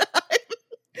whole time.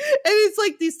 And it's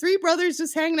like these three brothers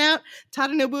just hanging out.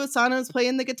 Tadanobu Asano is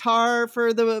playing the guitar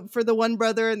for the one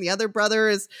brother, and the other brother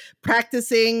is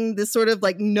practicing this sort of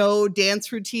like no dance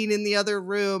routine in the other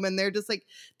room. And they're just like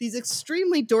these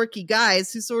extremely dorky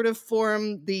guys who sort of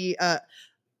form the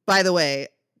by the way,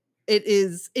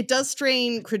 it does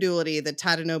strain credulity that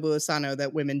Tadanobu Asano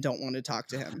that women don't want to talk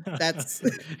to him. That's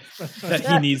that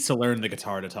he needs to learn the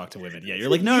guitar to talk to women. Yeah, you're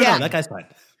like, no, Yeah. that guy's fine.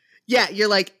 Yeah, you're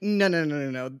like, no.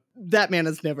 That man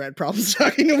has never had problems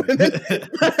talking to women.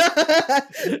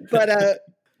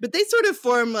 But they sort of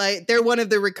form like they're one of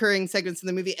the recurring segments in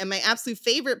the movie. And my absolute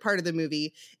favorite part of the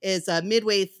movie is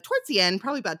midway towards the end,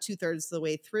 probably about 2/3 of the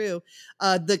way through,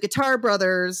 the Guitar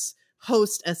Brothers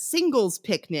host a singles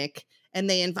picnic, and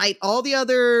they invite all the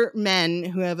other men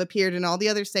who have appeared in all the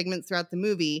other segments throughout the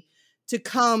movie to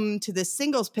come to this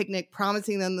singles picnic,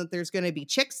 promising them that there's going to be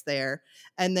chicks there,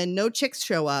 and then no chicks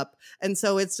show up. And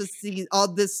so it's just all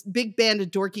this big band of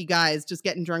dorky guys just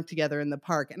getting drunk together in the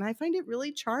park. And I find it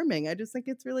really charming. I just think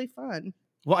it's really fun.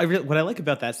 Well, what I like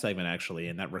about that segment, actually,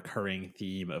 and that recurring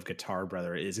theme of Guitar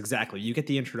Brother is exactly, you get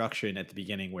the introduction at the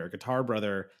beginning where Guitar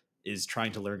Brother is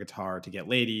trying to learn guitar to get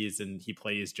ladies, and he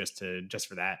plays just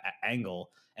for that angle.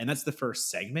 And that's the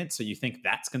first segment. So you think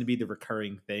that's going to be the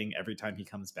recurring thing every time he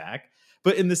comes back.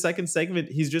 But in the second segment,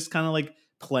 he's just kind of like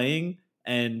playing,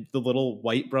 and the little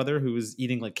white brother who is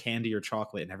eating like candy or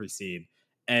chocolate in every scene.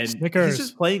 And Snickers.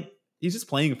 He's just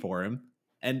playing for him.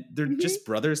 And they're just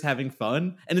brothers having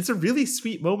fun. And it's a really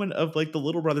sweet moment of like the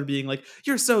little brother being like,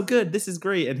 you're so good, this is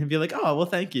great. And him be like, oh, well,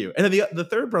 thank you. And then the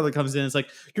third brother comes in and is like,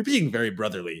 you're being very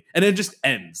brotherly. And it just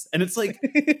ends. And it's like,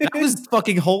 that was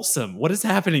fucking wholesome. What is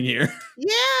happening here?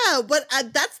 Yeah, but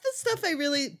that's the stuff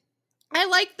I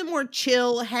like the more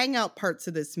chill hangout parts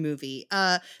of this movie.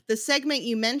 The segment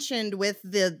you mentioned with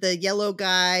the yellow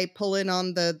guy pulling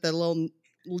on the little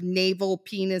naval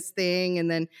penis thing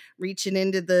and then reaching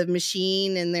into the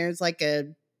machine, and there's like a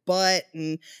butt,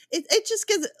 and it just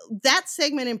gives that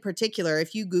segment in particular.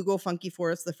 If you Google Funky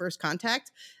Forest The First Contact,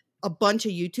 a bunch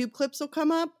of YouTube clips will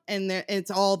come up, and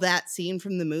it's all that scene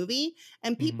from the movie.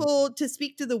 And people, to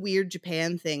speak to the weird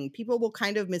Japan thing, people will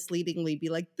kind of misleadingly be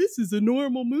like, this is a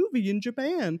normal movie in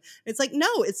Japan. It's like, no,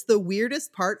 it's the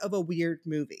weirdest part of a weird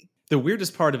movie. The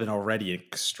weirdest part of an already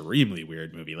extremely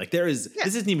weird movie. Like this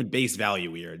isn't even base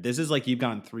value weird. This is like you've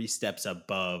gone 3 steps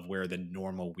above where the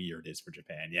normal weird is for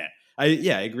Japan. Yeah, I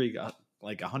agree,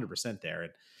 like 100% there.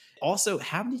 And also,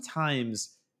 how many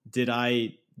times did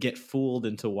I get fooled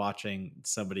into watching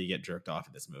somebody get jerked off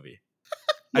in this movie?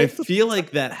 I feel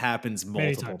like that happens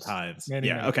multiple times.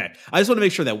 Many. Okay. I just want to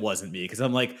make sure that wasn't me, because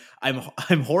I'm like,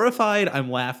 I'm horrified.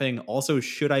 I'm laughing. Also,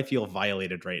 should I feel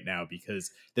violated right now? Because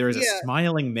there is a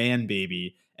smiling man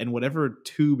baby, and whatever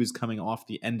tube is coming off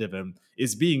the end of him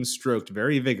is being stroked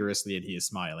very vigorously, and he is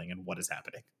smiling. And what is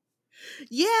happening?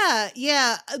 Yeah.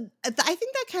 I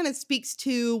think that kind of speaks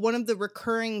to one of the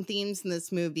recurring themes in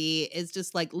this movie is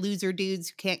just like loser dudes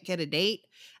who can't get a date.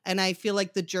 And I feel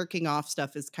like the jerking off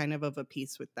stuff is kind of a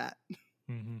piece with that.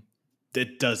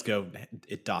 It does go,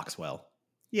 it docks well.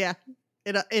 Yeah,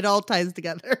 it all ties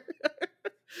together.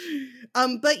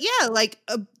 But yeah, like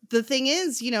the thing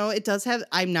is, it does have,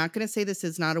 I'm not going to say this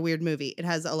is not a weird movie. It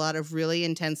has a lot of really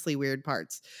intensely weird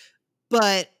parts.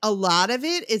 But a lot of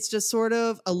it is just sort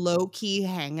of a low-key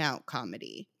hangout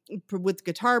comedy with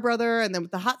Guitar Brother, and then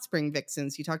with the Hot Spring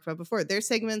Vixens you talked about before. Their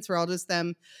segments are all just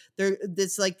them.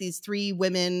 It's like these 3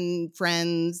 women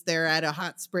friends. They're at a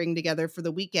hot spring together for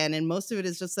the weekend, and most of it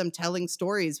is just them telling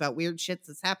stories about weird shit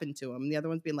that's happened to them. The other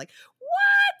one's being like,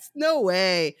 what? No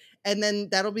way. And then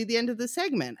that'll be the end of the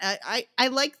segment. I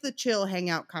like the chill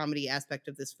hangout comedy aspect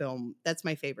of this film. That's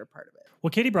my favorite part of it.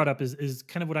 What Katie brought up is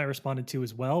kind of what I responded to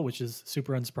as well, which is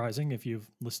super unsurprising. If you've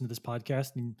listened to this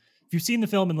podcast and if you've seen the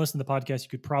film and listened to the podcast, you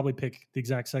could probably pick the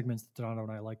exact segments that Donato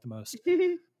and I like the most.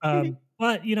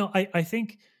 But, I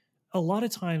think a lot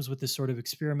of times with this sort of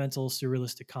experimental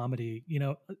surrealistic comedy,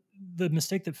 the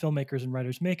mistake that filmmakers and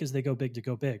writers make is they go big to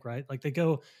go big, right? Like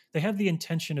they have the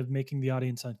intention of making the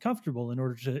audience uncomfortable in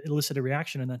order to elicit a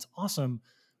reaction, and that's awesome.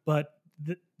 But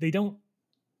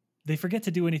they forget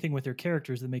to do anything with their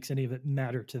characters that makes any of it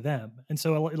matter to them. And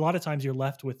so a lot of times you're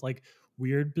left with like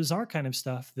weird, bizarre kind of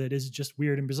stuff that is just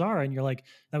weird and bizarre. And you're like,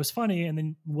 that was funny. And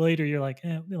then later you're like,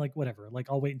 like whatever, like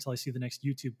I'll wait until I see the next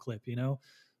YouTube clip,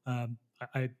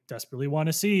 I desperately want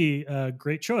to see a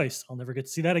Great Choice. I'll never get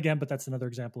to see that again, but that's another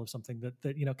example of something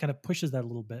that kind of pushes that a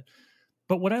little bit.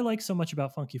 But what I like so much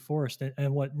about Funky Forest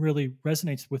and what really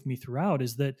resonates with me throughout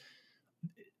is that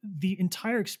the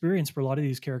entire experience for a lot of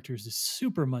these characters is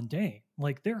super mundane.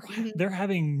 Like they're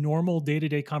having normal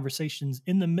day-to-day conversations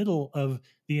in the middle of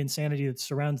the insanity that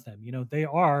surrounds them. They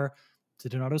are, to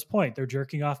Donato's point, they're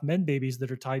jerking off men babies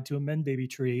that are tied to a men baby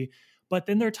tree. But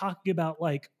then they're talking about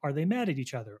like, are they mad at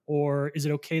each other? Or is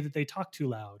it okay that they talk too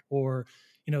loud? Or,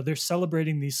 they're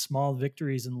celebrating these small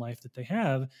victories in life that they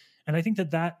have. And I think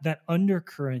that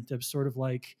undercurrent of sort of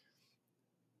like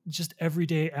just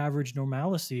everyday average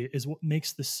normalcy is what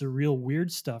makes the surreal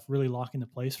weird stuff really lock into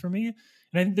place for me. And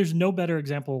I think there's no better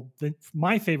example than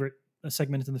my favorite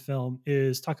segment in the film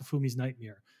is Takafumi's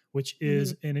Nightmare, which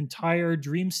is an entire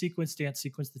dream sequence, dance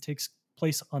sequence that takes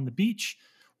place on the beach,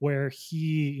 where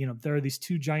he, there are these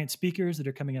two giant speakers that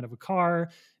are coming out of a car,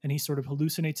 and he sort of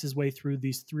hallucinates his way through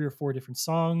these 3 or 4 different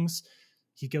songs.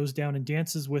 He goes down and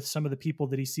dances with some of the people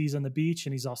that he sees on the beach,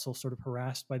 and he's also sort of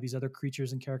harassed by these other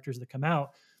creatures and characters that come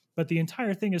out. But the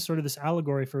entire thing is sort of this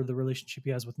allegory for the relationship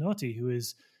he has with Noti, who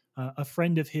is a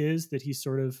friend of his that he's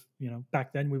sort of,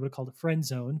 back then we would have called it friend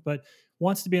zone, but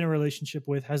wants to be in a relationship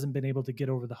with, hasn't been able to get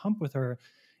over the hump with her.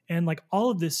 And like all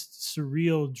of this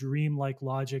surreal, dreamlike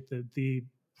logic, the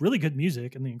really good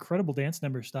music and the incredible dance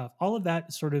number stuff, all of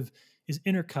that sort of is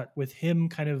intercut with him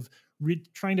kind of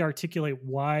trying to articulate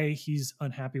why he's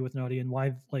unhappy with Noti and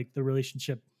why like the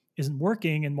relationship isn't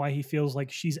working and why he feels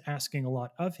like she's asking a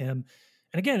lot of him.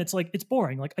 And again, it's like, it's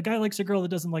boring. Like a guy likes a girl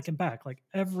that doesn't like him back. Like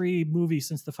every movie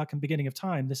since the fucking beginning of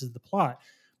time, this is the plot.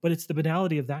 But it's the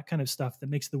banality of that kind of stuff that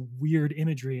makes the weird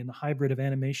imagery and the hybrid of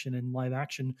animation and live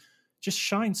action just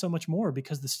shine so much more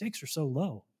because the stakes are so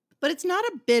low. But it's not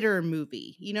a bitter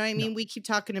movie. You know what I mean? No. We keep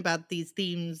talking about these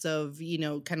themes of,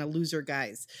 kind of loser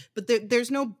guys, but there's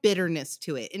no bitterness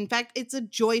to it. In fact, it's a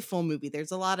joyful movie.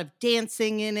 There's a lot of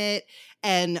dancing in it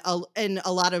and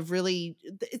a lot of really,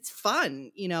 it's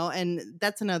fun, and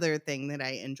that's another thing that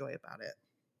I enjoy about it.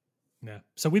 Yeah.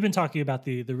 So we've been talking about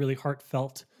the really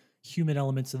heartfelt human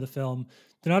elements of the film.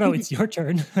 Donato, it's your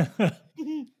turn.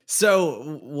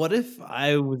 So what if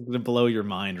I was going to blow your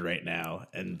mind right now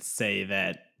and say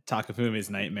that Takafumi's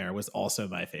Nightmare was also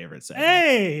my favorite segment?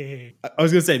 Hey! I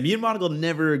was going to say, me and Monagle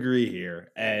never agree here.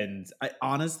 And I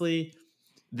honestly,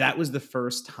 that was the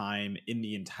first time in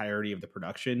the entirety of the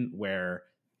production where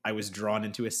I was drawn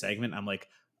into a segment. I'm like,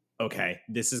 okay,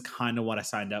 this is kind of what I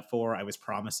signed up for. I was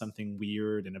promised something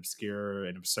weird and obscure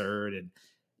and absurd. And,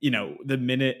 the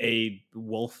minute a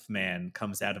wolf man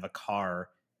comes out of a car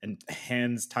and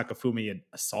hands Takafumi an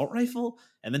assault rifle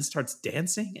and then starts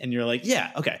dancing, and you're like,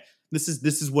 yeah, okay, this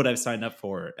is what I've signed up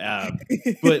for.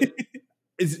 But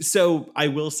so I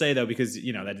will say though, because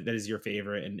that is your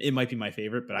favorite, and it might be my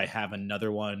favorite, but I have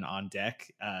another one on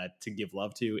deck to give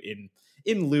love to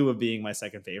in lieu of being my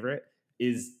second favorite.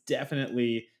 Is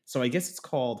definitely, so I guess it's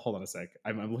called, hold on a sec,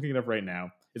 I'm looking it up right now.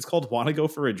 It's called Wanna Go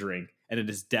for a Drink, and it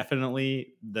is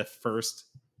definitely the first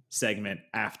segment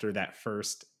after that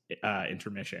first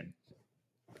intermission,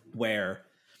 where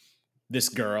this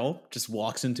girl just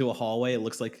walks into a hallway. It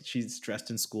looks like she's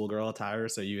dressed in schoolgirl attire,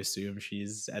 so you assume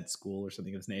she's at school or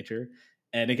something of this nature.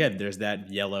 And again, there's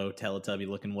that yellow Teletubby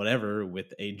looking whatever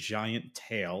with a giant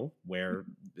tail where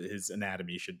his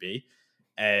anatomy should be.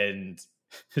 And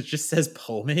it just says,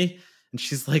 pull me. And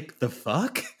she's like, the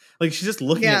fuck? Like, she's just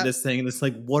looking at this thing and it's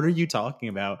like, what are you talking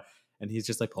about? And he's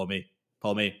just like, pull me,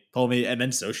 pull me, pull me. And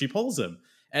then so she pulls him.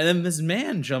 And then this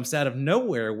man jumps out of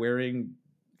nowhere wearing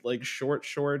like short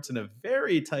shorts and a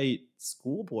very tight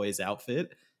schoolboy's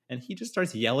outfit. And he just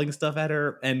starts yelling stuff at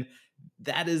her. And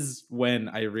that is when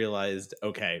I realized,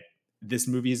 okay, this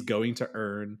movie is going to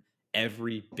earn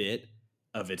every bit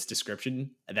of its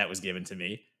description that was given to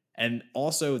me. And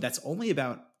also that's only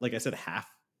about, like I said, half.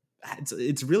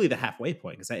 It's really the halfway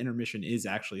point, because that intermission is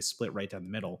actually split right down the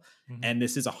middle. Mm-hmm. And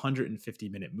this is a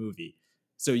 150-minute movie.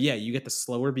 So yeah, you get the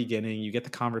slower beginning, you get the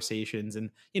conversations,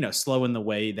 and slow in the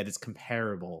way that it's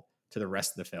comparable to the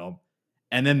rest of the film.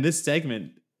 And then this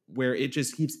segment where it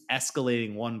just keeps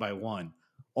escalating one by one.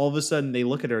 All of a sudden they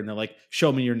look at her and they're like,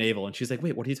 show me your navel. And she's like,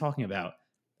 wait, what are you talking about?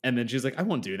 And then she's like, I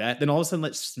won't do that. Then all of a sudden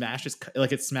it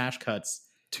smash cuts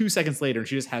 2 seconds later, and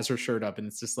she just has her shirt up, and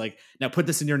it's just like, now put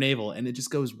this in your navel. And it just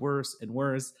goes worse and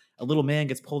worse. A little man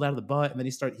gets pulled out of the butt, and then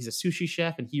he's a sushi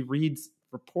chef, and he reads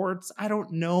reports. I don't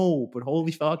know, but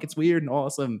holy fuck, it's weird and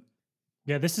awesome.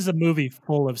 Yeah, this is a movie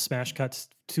full of smash cuts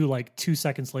to like 2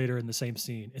 seconds later in the same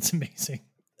scene. It's amazing.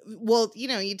 Well,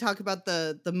 you talk about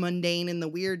the mundane and the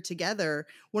weird together.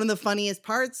 One of the funniest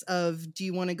parts of Do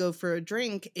You Want to Go for a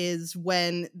Drink is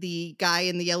when the guy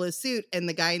in the yellow suit and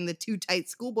the guy in the too tight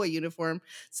schoolboy uniform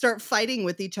start fighting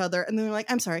with each other. And they're like,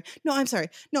 I'm sorry. No,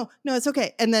 it's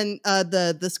okay. And then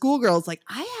the schoolgirl's like,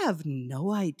 I have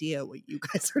no idea what you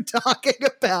guys are talking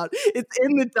about. It's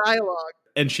in the dialogue.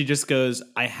 And she just goes,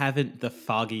 I haven't the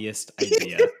foggiest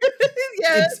idea.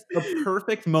 Yes. It's a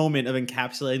perfect moment of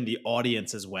encapsulating the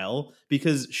audience as well,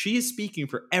 because she is speaking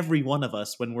for every one of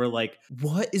us when we're like,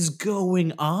 what is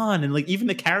going on? And like even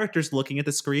the characters looking at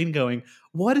the screen going,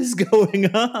 what is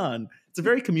going on? It's a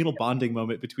very communal bonding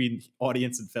moment between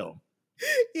audience and film.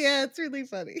 Yeah, it's really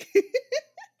funny.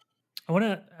 I want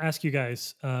to ask you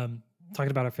guys,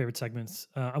 talking about our favorite segments,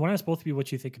 I want to ask both of you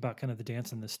what you think about kind of the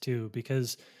dance in this too,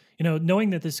 because knowing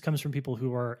that this comes from people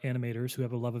who are animators who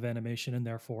have a love of animation and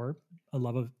therefore a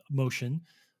love of motion,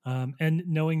 and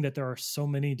knowing that there are so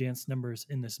many dance numbers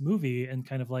in this movie, and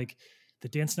kind of like the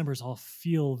dance numbers all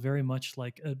feel very much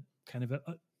like a kind of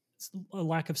a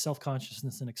lack of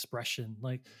self-consciousness and expression.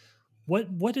 Like,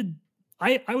 what did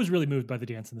I was really moved by the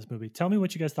dance in this movie. Tell me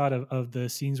what you guys thought of the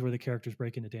scenes where the characters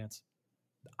break into dance.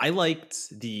 I liked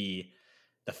the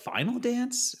final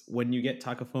dance when you get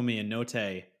Takafumi and Note,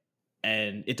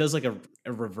 and it does like a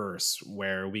reverse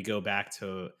where we go back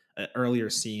to an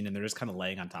earlier scene and they're just kind of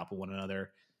laying on top of one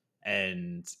another.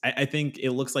 And I think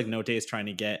it looks like Note is trying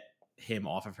to get him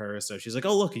off of her. So she's like,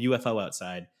 "Oh, look, a UFO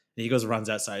outside." And he goes, runs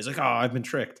outside. He's like, "Oh, I've been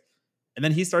tricked." And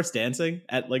then he starts dancing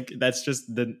at like, that's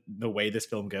just the way this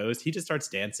film goes. He just starts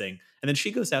dancing. And then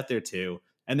she goes out there too.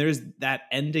 And there's that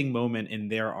ending moment in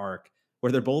their arc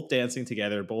where they're both dancing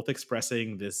together, both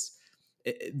expressing this.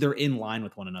 They're in line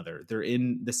with one another. They're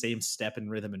in the same step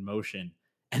and rhythm and motion.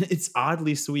 And it's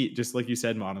oddly sweet, just like you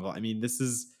said, Monocle. I mean, this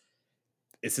is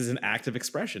an act of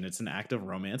expression. It's an act of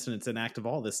romance, and it's an act of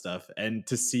all this stuff. And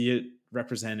to see it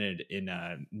represented in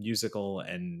a musical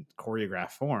and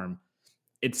choreographed form,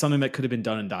 it's something that could have been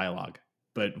done in dialogue.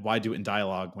 But why do it in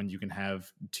dialogue when you can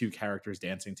have two characters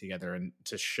dancing together, and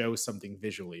to show something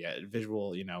visually,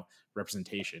 visual,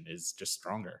 representation is just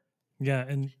stronger. Yeah,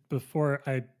 and before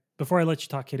I let you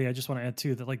talk, Katie, I just want to add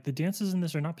too that like the dances in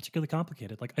this are not particularly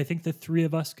complicated. Like I think the three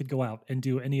of us could go out and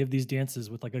do any of these dances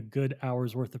with like a good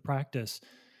hour's worth of practice.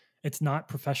 It's not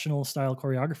professional style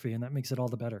choreography, and that makes it all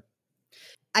the better.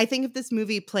 I think if this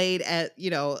movie played at,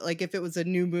 like if it was a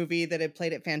new movie that had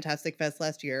played at Fantastic Fest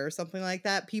last year or something like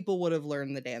that, people would have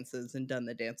learned the dances and done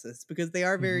the dances because they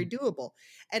are very doable.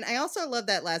 And I also love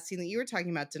that last scene that you were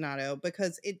talking about, Donato,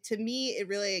 because to me, it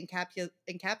really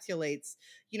encapsulates,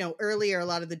 earlier, a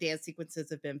lot of the dance sequences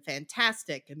have been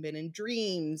fantastic and been in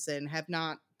dreams and have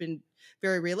not been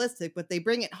very realistic, but they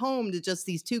bring it home to just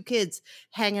these two kids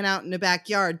hanging out in the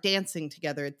backyard dancing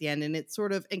together at the end, and it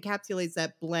sort of encapsulates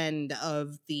that blend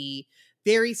of the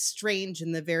very strange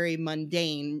and the very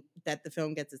mundane that the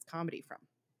film gets its comedy from.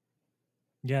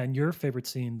 Yeah, and your favorite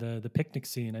scene, the picnic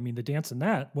scene. I mean, the dance in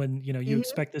that, when you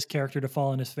expect this character to fall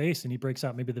on his face and he breaks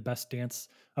out maybe the best dance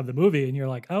of the movie, and you're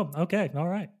like, oh, okay, all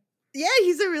right. Yeah,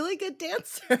 he's a really good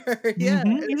dancer. Yeah,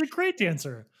 he's a great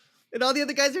dancer. And all the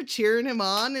other guys are cheering him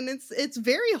on, and it's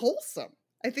very wholesome.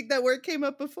 I think that word came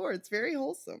up before. It's very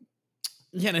wholesome.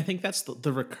 Yeah, and I think that's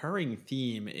the recurring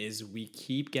theme is we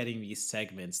keep getting these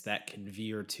segments that can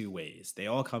veer two ways. They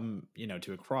all come,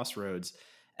 to a crossroads,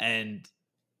 and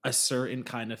a certain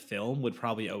kind of film would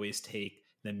probably always take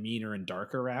the meaner and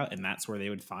darker route, and that's where they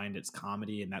would find its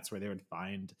comedy, and that's where they would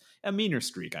find a meaner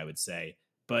streak, I would say.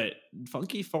 But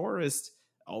Funky Forest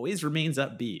always remains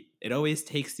upbeat. It always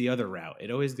takes the other route.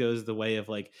 It always goes the way of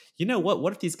like,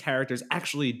 what if these characters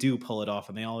actually do pull it off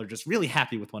and they all are just really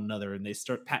happy with one another and they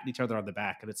start patting each other on the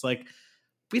back? And it's like,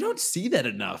 we don't see that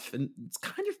enough. And it's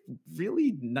kind of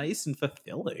really nice and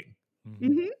fulfilling.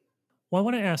 Mm-hmm. Well, I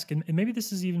want to ask, and maybe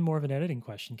this is even more of an editing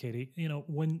question, Katie.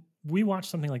 When we watch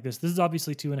something like this is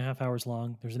obviously 2.5 hours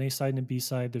long. There's an A side and a B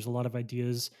side. There's a lot of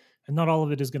ideas, and not all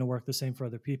of it is going to work the same for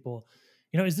other people.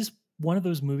 Is this one of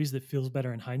those movies that feels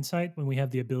better in hindsight when we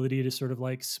have the ability to sort of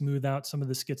like smooth out some of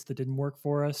the skits that didn't work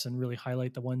for us and really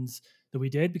highlight the ones that we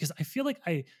did? Because I feel like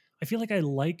I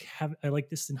like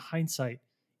this in hindsight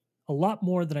a lot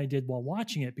more than I did while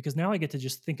watching it, because now I get to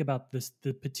just think about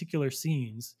the particular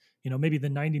scenes, maybe the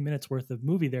 90 minutes worth of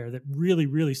movie there that really,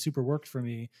 really super worked for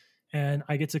me. And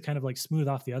I get to kind of like smooth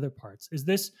off the other parts. Is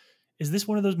this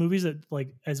one of those movies that like,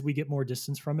 as we get more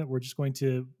distance from it, we're just going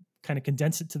to kind of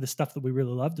condense it to the stuff that we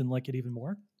really loved and like it even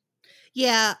more?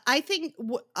 Yeah, I think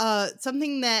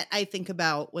something that I think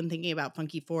about when thinking about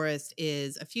Funky Forest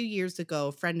is a few years ago,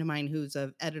 a friend of mine who's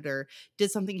an editor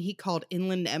did something he called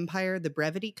Inland Empire, the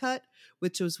brevity cut,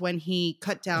 which was when he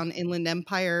cut down Inland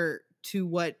Empire to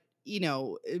what,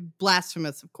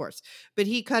 blasphemous, of course, but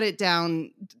he cut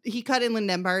Inland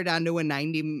Empire down to a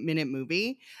 90-minute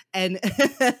movie, and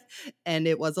and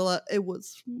it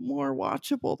was more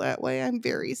watchable that way. I'm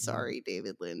very sorry,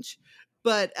 David Lynch.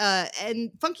 But and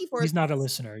Funky Forest, he's not a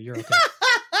listener. You're okay.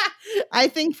 I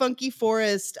think Funky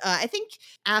Forest, I think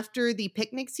after the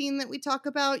picnic scene that we talk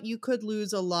about, you could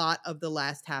lose a lot of the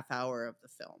last half hour of the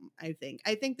film. I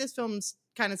think this film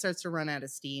kind of starts to run out of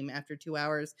steam after 2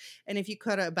 hours. And if you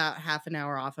cut about half an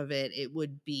hour off of it, it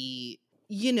would be,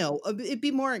 it'd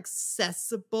be more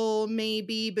accessible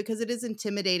maybe, because it is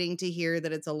intimidating to hear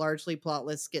that it's a largely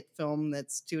plotless skit film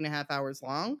that's 2.5 hours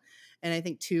long. And I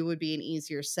think 2 would be an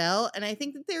easier sell. And I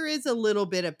think that there is a little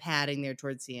bit of padding there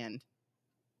towards the end.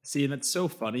 See, and that's so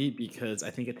funny because I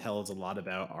think it tells a lot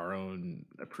about our own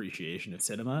appreciation of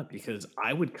cinema. Because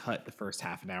I would cut the first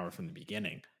half an hour from the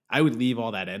beginning. I would leave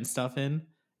all that end stuff in,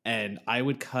 and I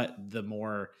would cut the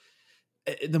more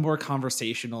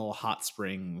conversational hot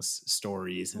springs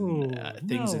stories and Oh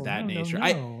things of no, that no, no, nature.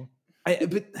 no.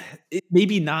 But it,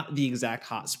 maybe not the exact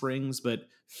hot springs, but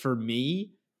for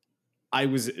me, I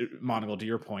was Monocle, to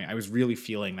your point, I was really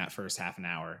feeling that first half an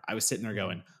hour. I was sitting there Mhm.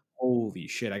 going, "Holy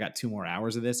shit, I got 2 more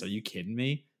hours of this. Are you kidding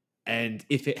me?" And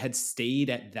if it had stayed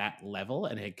at that level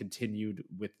and had continued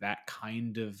with that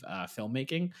kind of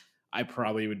filmmaking, I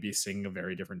probably would be singing a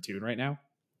very different tune right now.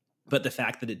 But the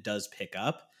fact that it does pick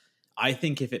up, I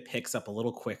think if it picks up a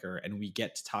little quicker and we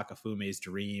get to Takafume's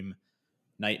dream,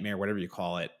 nightmare, whatever you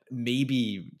call it,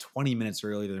 maybe 20 minutes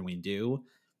earlier than we do,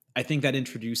 I think that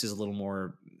introduces a little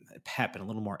more pep and a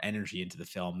little more energy into the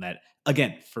film that,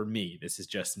 again, for me, this is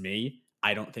just me,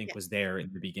 I don't think was there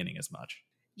in the beginning as much.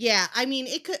 Yeah, I mean,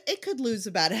 it could lose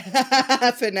about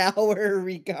half an hour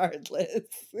regardless.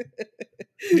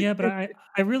 Yeah, but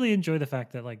I really enjoy the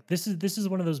fact that like this is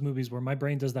one of those movies where my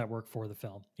brain does that work for the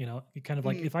film. You know, it kind of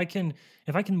like Mhm. if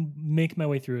I can make my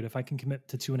way through it, if I can commit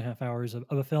to 2.5 hours of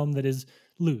a film that is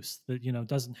loose, that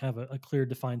doesn't have a clear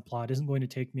defined plot, isn't going to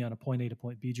take me on a point A to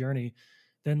point B journey,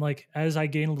 then like as I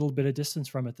gain a little bit of distance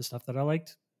from it, the stuff that I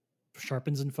liked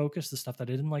sharpens in focus. The stuff that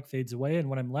I didn't like fades away. And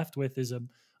what I'm left with is a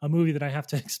movie that I have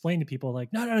to explain to people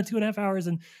like, no, no, no, 2.5 hours.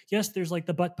 And yes, there's like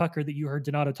the butt pucker that you heard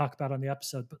Donato talk about on the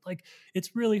episode, but like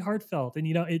it's really heartfelt. And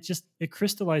it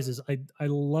crystallizes. I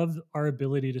love our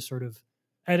ability to sort of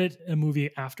edit a movie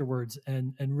afterwards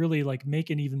and really like make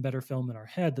an even better film in our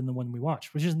head than the one we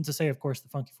watch, which isn't to say, of course, the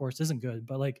Funky Forest isn't good,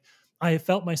 but like I have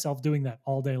felt myself doing that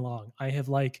all day long. I have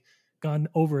like gone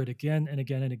over it again and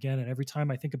again and again. And every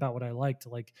time I think about what I liked,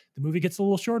 like the movie gets a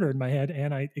little shorter in my head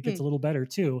and it gets Hmm. a little better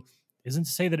too. Isn't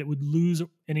to say that it would lose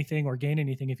anything or gain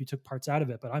anything if you took parts out of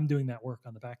it, but I'm doing that work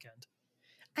on the back end.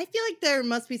 I feel like there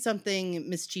must be something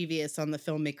mischievous on the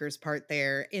filmmaker's part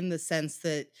there in the sense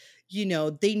that,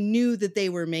 they knew that they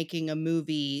were making a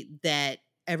movie that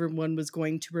everyone was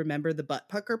going to remember the butt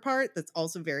pucker part that's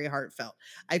also very heartfelt.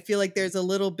 I feel like there's a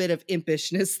little bit of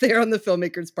impishness there on the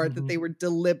filmmaker's part that Mm-hmm. they were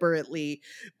deliberately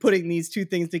putting these two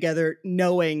things together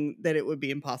knowing that it would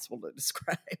be impossible to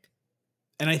describe.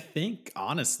 And I think,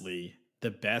 honestly,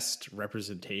 the best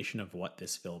representation of what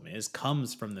this film is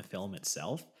comes from the film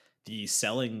itself. The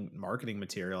selling marketing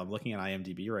material, I'm looking at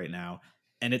IMDb right now,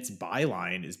 and its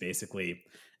byline is basically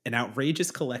an outrageous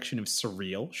collection of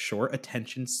surreal, short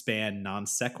attention span non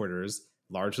sequiturs,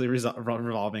 largely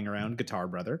revolving around Guitar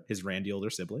Brother, his randy older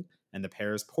sibling, and the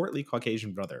pair's portly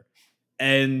Caucasian brother.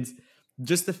 And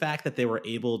just the fact that they were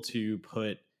able to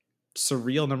put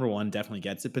surreal, number one, definitely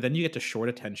gets it, but then you get to short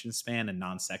attention span and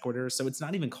non sequiturs. So it's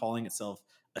not even calling itself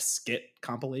a skit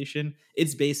compilation.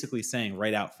 It's basically saying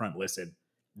right out front, listen,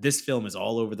 this film is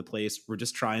all over the place. We're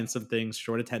just trying some things.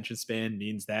 Short attention span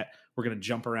means that we're going to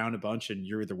jump around a bunch and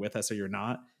you're either with us or you're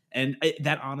not. And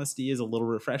that honesty is a little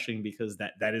refreshing because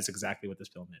that is exactly what this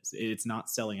film is. It's not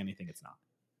selling anything it's not.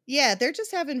 Yeah, they're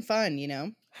just having fun.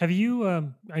 Have you?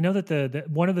 I know that the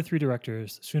one of the three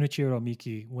directors, Sunichiro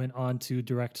Miki, went on to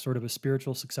direct sort of a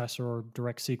spiritual successor or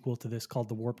direct sequel to this called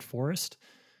The Warped Forest.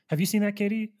 Have you seen that,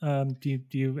 Katie? Do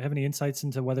you have any insights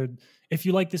into whether, if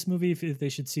you like this movie, if they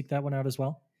should seek that one out as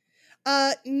well?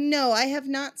 No, I have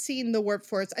not seen the Warp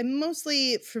Force. I'm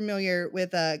mostly familiar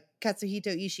with Katsuhito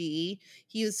Ishii.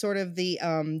 He was sort of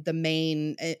the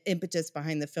main impetus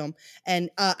behind the film, and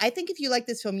I think if you like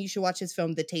this film, you should watch his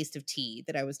film, The Taste of Tea,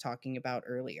 that I was talking about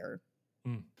earlier.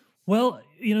 Mm. Well,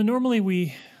 normally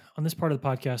we on this part of the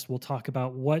podcast we'll talk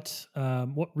about what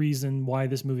reason why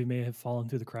this movie may have fallen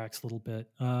through the cracks a little bit.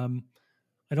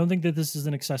 I don't think that this is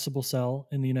an accessible sell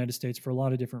in the United States for a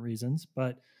lot of different reasons,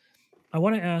 but I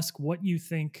want to ask what you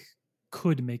think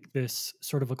could make this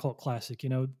sort of a cult classic.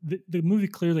 The movie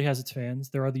clearly has its fans.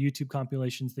 There are the YouTube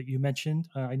compilations that you mentioned.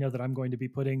 I know that I'm going to be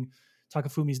putting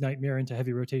Takafumi's Nightmare into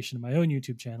heavy rotation in my own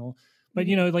YouTube channel. But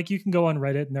Mhm. like you can go on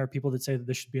Reddit and there are people that say that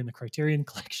this should be in the Criterion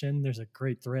collection. There's a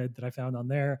great thread that I found on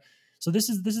there. So this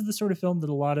is the sort of film that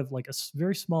a lot of like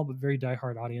very small but very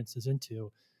diehard audience is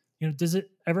into. Does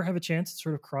it ever have a chance at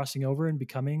sort of crossing over and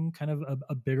becoming kind of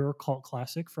a bigger cult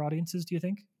classic for audiences, do you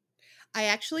think? I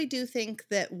actually do think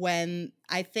that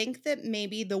I think that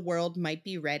maybe the world might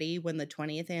be ready when the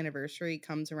 20th anniversary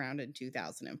comes around in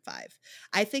 2005.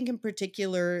 I think in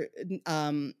particular,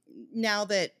 now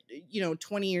that,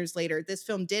 20 years later, this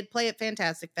film did play at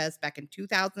Fantastic Fest back in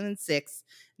 2006,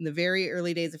 in the very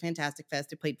early days of Fantastic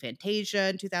Fest. It played Fantasia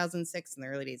in 2006, in the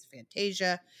early days of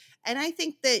Fantasia. And I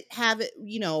think that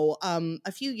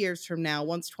a few years from now,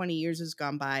 once 20 years has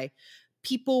gone by,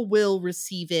 people will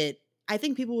receive it. I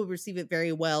think people will receive it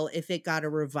very well if it got a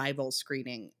revival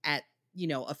screening at,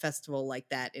 a festival like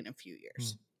that in a few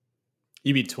years.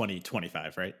 You mean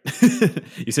 2025, right?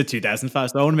 You said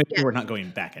 2005, so I want to make sure we're not going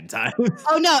back in time.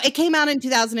 Oh, no, it came out in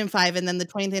 2005, and then the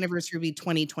 20th anniversary will be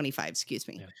 2025, excuse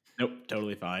me. Yeah. Nope,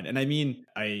 totally fine. And I mean,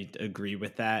 I agree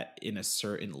with that in a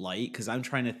certain light, because I'm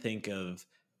trying to think of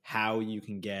how you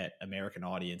can get American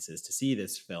audiences to see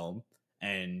this film.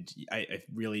 And I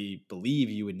really believe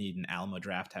you would need an Alamo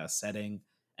Drafthouse setting,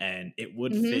 and it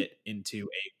would fit into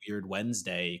a Weird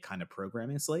Wednesday kind of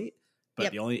programming slate.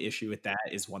 But the only issue with that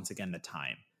is, once again, the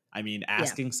time. I mean,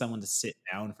 asking someone to sit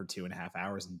down for 2.5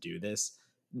 hours and do this,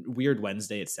 Weird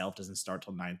Wednesday itself doesn't start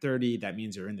till 9:30. That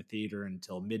means you're in the theater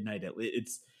until midnight.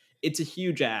 It's a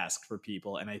huge ask for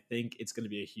people, and I think it's going to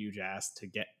be a huge ask to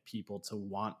get people to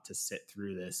want to sit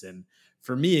through this. And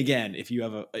for me, again, if you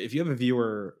have a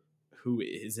viewer who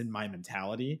is in my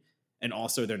mentality, and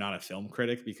also they're not a film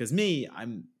critic, because me,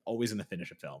 I'm always going to finish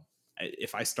a film.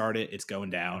 If I start it, it's going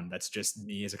down. That's just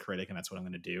me as a critic, and that's what I'm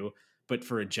going to do. But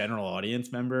for a general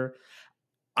audience member,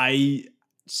 I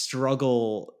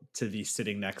struggle to be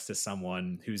sitting next to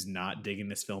someone who's not digging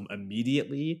this film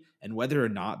immediately, and whether or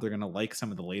not they're going to like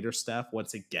some of the later stuff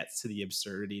once it gets to the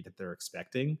absurdity that they're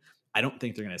expecting. I don't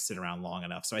think they're going to sit around long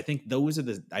enough. So I think those are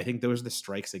the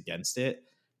strikes against it.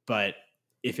 But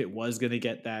if it was going to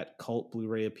get that cult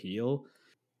Blu-ray appeal,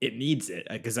 it needs it,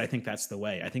 because I think that's the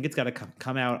way. I think it's got to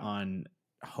come out on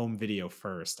home video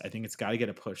first. I think it's got to get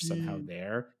a push somehow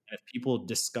there. And if people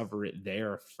discover it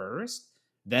there first,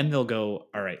 then they'll go,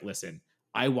 all right, listen,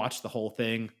 I watched the whole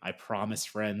thing. I promise,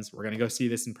 friends, we're going to go see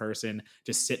this in person.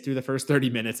 Just sit through the first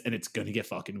 30 minutes and it's going to get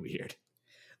fucking weird.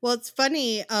 Well, it's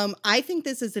funny. I think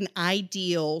this is an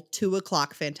ideal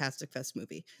 2:00 Fantastic Fest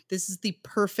movie. This is the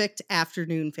perfect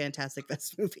afternoon Fantastic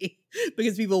Fest movie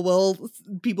because people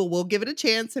will give it a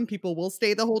chance and people will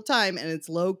stay the whole time, and it's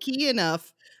low key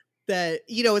enough that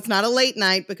it's not a late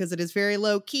night because it is very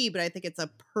low key. But I think it's a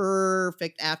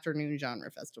perfect afternoon genre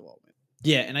festival movie.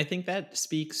 Yeah, and I think that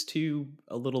speaks to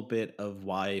a little bit of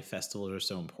why festivals are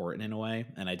so important in a way.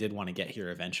 And I did want to get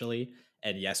here eventually.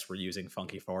 And yes, we're using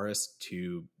Funky Forest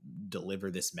to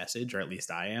deliver this message, or at least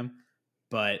I am.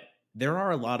 But there are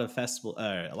a lot of films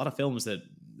that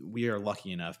we are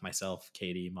lucky enough, myself,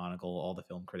 Katie, Monocle, all the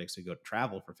film critics who go to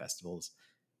travel for festivals,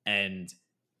 and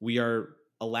we are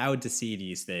allowed to see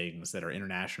these things that are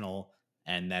international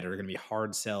and that are going to be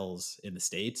hard sells in the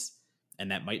States,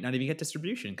 and that might not even get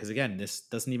distribution, because again, this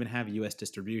doesn't even have US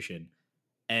distribution.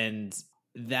 And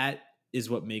that is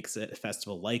what makes a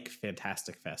festival like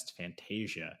Fantastic Fest,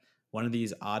 Fantasia, one of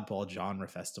these oddball genre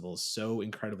festivals, so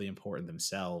incredibly important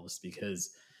themselves, because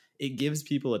it gives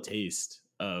people a taste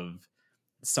of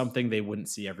something they wouldn't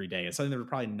see every day, and something they're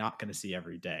probably not going to see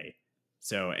every day.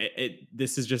 So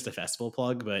this is just a festival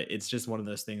plug, but it's just one of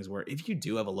those things where if you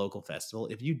do have a local festival,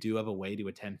 if you do have a way to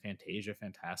attend Fantasia,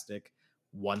 Fantastic,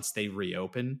 once they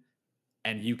reopen,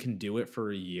 and you can do it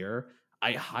for a year,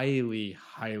 I highly,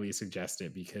 highly suggest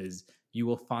it, because you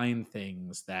will find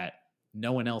things that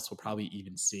no one else will probably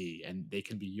even see, and they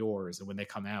can be yours. And when they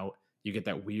come out, you get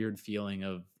that weird feeling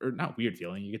of, or not weird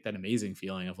feeling, you get that amazing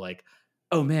feeling of like,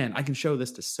 oh man, I can show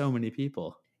this to so many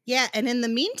people. Yeah, and in the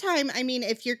meantime, I mean,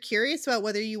 if you're curious about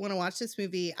whether you want to watch this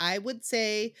movie, I would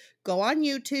say go on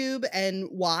YouTube and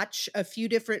watch a few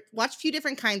different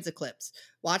kinds of clips.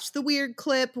 Watch the weird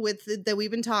clip that we've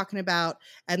been talking about,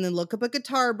 and then look up a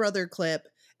Guitar Brother clip,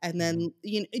 and then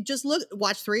just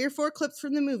watch 3 or 4 clips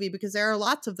from the movie, because there are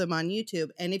lots of them on YouTube.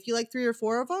 And if you like 3 or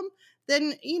 4 of them,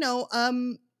 then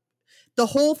the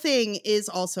whole thing is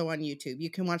also on YouTube. You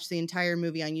can watch the entire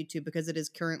movie on YouTube because it is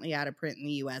currently out of print in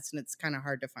the US, and it's kind of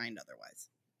hard to find otherwise.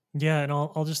 Yeah, and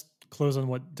I'll just close on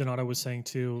what Donato was saying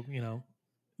too.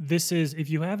 This is, if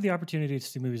you have the opportunity to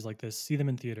see movies like this, see them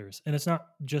in theaters. And it's not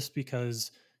just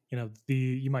because,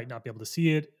 you might not be able to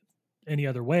see it any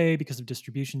other way because of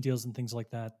distribution deals and things like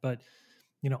that. But,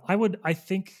 I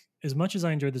think as much as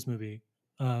I enjoyed this movie,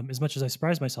 as much as I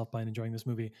surprised myself by enjoying this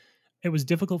movie, it was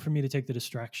difficult for me to take the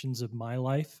distractions of my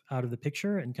life out of the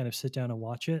picture and kind of sit down and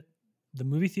watch it. The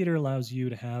movie theater allows you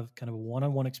to have kind of a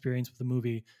one-on-one experience with the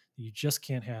movie that you just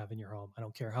can't have in your home. I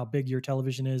don't care how big your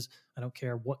television is. I don't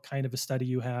care what kind of a study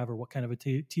you have or what kind of a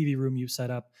TV room you set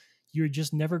up. You're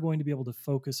just never going to be able to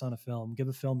focus on a film, give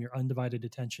a film your undivided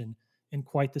attention in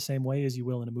quite the same way as you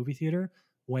will in a movie theater,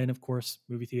 when, of course,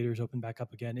 movie theaters open back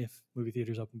up again, if movie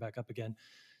theaters open back up again.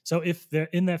 So if they're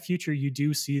in that future, you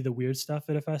do see the weird stuff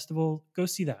at a festival, go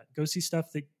see that. Go see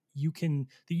stuff that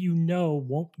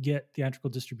won't get theatrical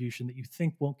distribution, that you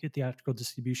think won't get theatrical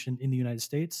distribution in the United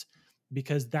States,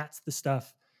 because that's the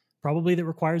stuff probably that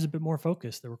requires a bit more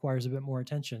focus, that requires a bit more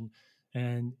attention.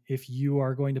 And if you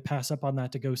are going to pass up on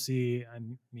that to go see, I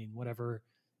mean, whatever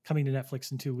coming to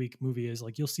Netflix in 2-week movie is,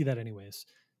 like, you'll see that anyways.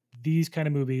 These kind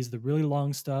of movies, the really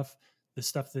long stuff, the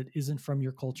stuff that isn't from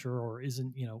your culture or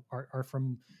isn't, are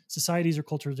from societies or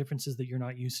cultural differences that you're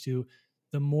not used to,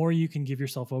 the more you can give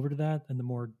yourself over to that and the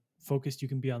more focused you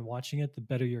can be on watching it, the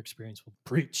better your experience will.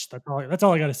 Preach. That's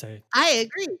all I got to say. I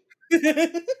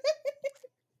agree.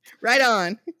 Right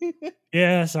on.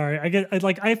 Yeah, sorry.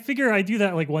 I figure I do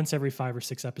that like once every 5 or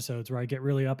 6 episodes where I get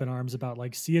really up in arms about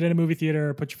like, see it in a movie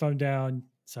theater, put your phone down.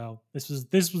 So this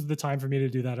was the time for me to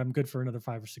do that. I'm good for another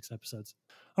 5 or 6 episodes.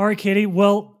 All right, Katie.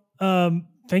 Well,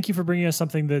 thank you for bringing us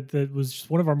something that was just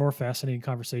one of our more fascinating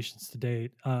conversations to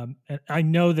date. And I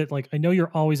know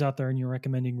you're always out there and you're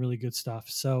recommending really good stuff.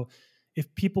 So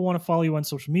if people want to follow you on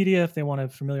social media, if they want to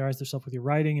familiarize themselves with your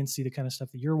writing and see the kind of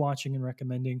stuff that you're watching and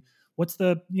recommending, what's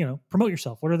promote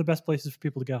yourself? What are the best places for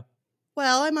people to go?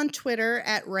 Well, I'm on Twitter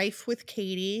at Rife with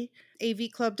Katie,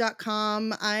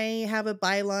 avclub.com. I have a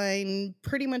byline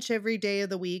pretty much every day of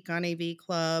the week on AV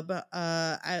Club.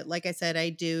 Like I said, I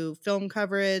do film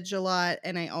coverage a lot,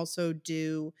 and I also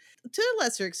do, to a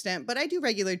lesser extent, but I do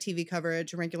regular TV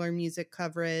coverage, regular music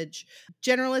coverage,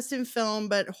 generalist in film,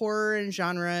 but horror and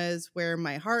genre is where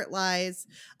my heart lies.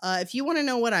 If you want to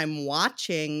know what I'm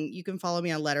watching, you can follow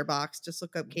me on Letterboxd. Just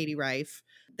look up Katie Rife.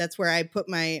 That's where I put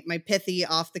my pithy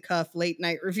off the cuff late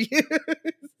night reviews.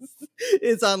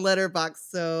 It's on Letterboxd.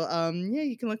 So yeah,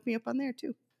 you can look me up on there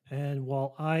too. And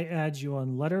while I add you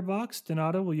on Letterboxd,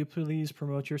 Donato, will you please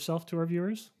promote yourself to our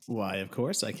viewers? Why, of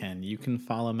course I can. You can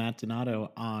follow Matt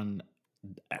Donato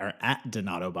at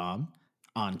Donato Bomb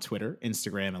on Twitter,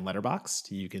 Instagram, and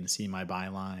Letterboxd. You can see my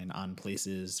byline on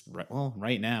places.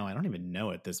 Right now, I don't even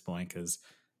know at this point because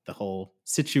the whole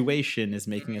situation is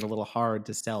making it a little hard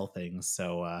to sell things.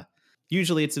 So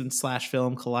usually it's in Slash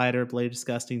Film, Collider, Blade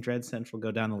Disgusting, Dread Central, go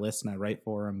down the list and I write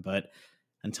for them. But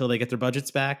until they get their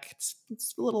budgets back,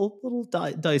 it's a little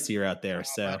dicier out there.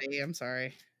 Oh, so buddy, I'm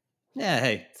sorry. Yeah,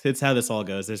 hey, it's how this all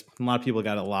goes. There's a lot of people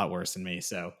got it a lot worse than me.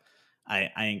 So I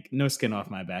ain't no skin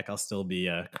off my back. I'll still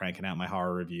be cranking out my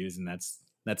horror reviews. And that's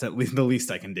at least the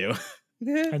least I can do.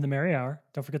 And the Merry Hour.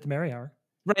 Don't forget the Merry Hour.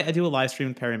 Right, I do a live stream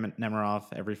with Perry Nemiroff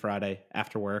every Friday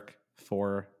after work,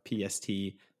 4 PST,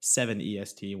 7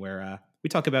 EST, where we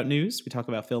talk about news, we talk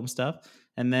about film stuff,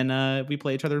 and then we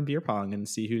play each other in beer pong and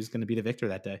see who's going to be the victor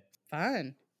that day.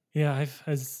 Fun. Yeah,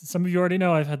 as some of you already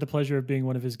know, I've had the pleasure of being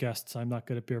one of his guests. I'm not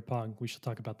good at beer pong. We shall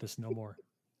talk about this no more.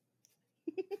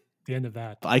 The end of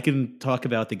that. I can talk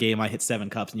about the game I hit 7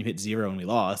 cups and you hit 0 and we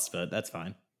lost, but that's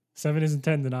fine. 7 isn't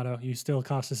 10, Donato. You still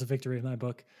cost us a victory in my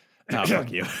book. Oh,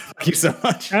 fuck you. Thank you so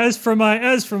much. As for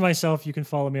myself, you can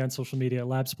follow me on social media at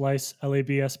LabSplice,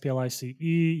 LABSPLICE.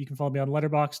 You can follow me on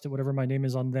Letterboxd at whatever my name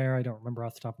is on there. I don't remember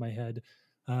off the top of my head.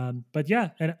 But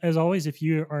yeah, and as always, if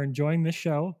you are enjoying this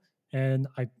show, and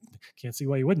I can't see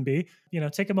why you wouldn't be,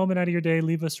 take a moment out of your day,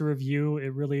 leave us a review.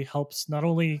 It really helps not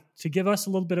only to give us a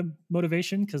little bit of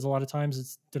motivation, because a lot of times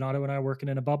it's Donato and I working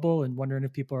in a bubble and wondering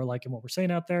if people are liking what we're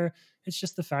saying out there. It's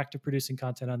just the fact of producing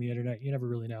content on the internet. You never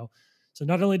really know. So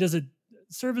not only does it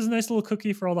serve as a nice little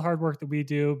cookie for all the hard work that we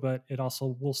do, but it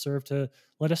also will serve to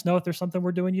let us know if there's something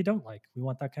we're doing you don't like. We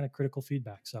want that kind of critical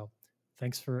feedback. So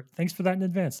thanks for that in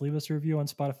advance. Leave us a review on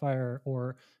Spotify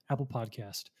or Apple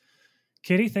Podcast.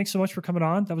 Katie, thanks so much for coming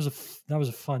on. That was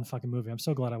a fun fucking movie. I'm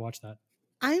so glad I watched that.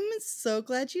 I'm so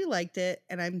glad you liked it,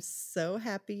 and I'm so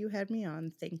happy you had me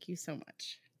on. Thank you so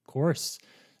much. Of course.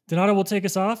 Donato will take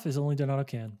us off as only Donato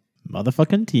can.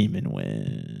 Motherfucking team and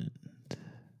win.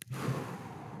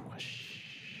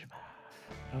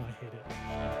 Oh, I hate it.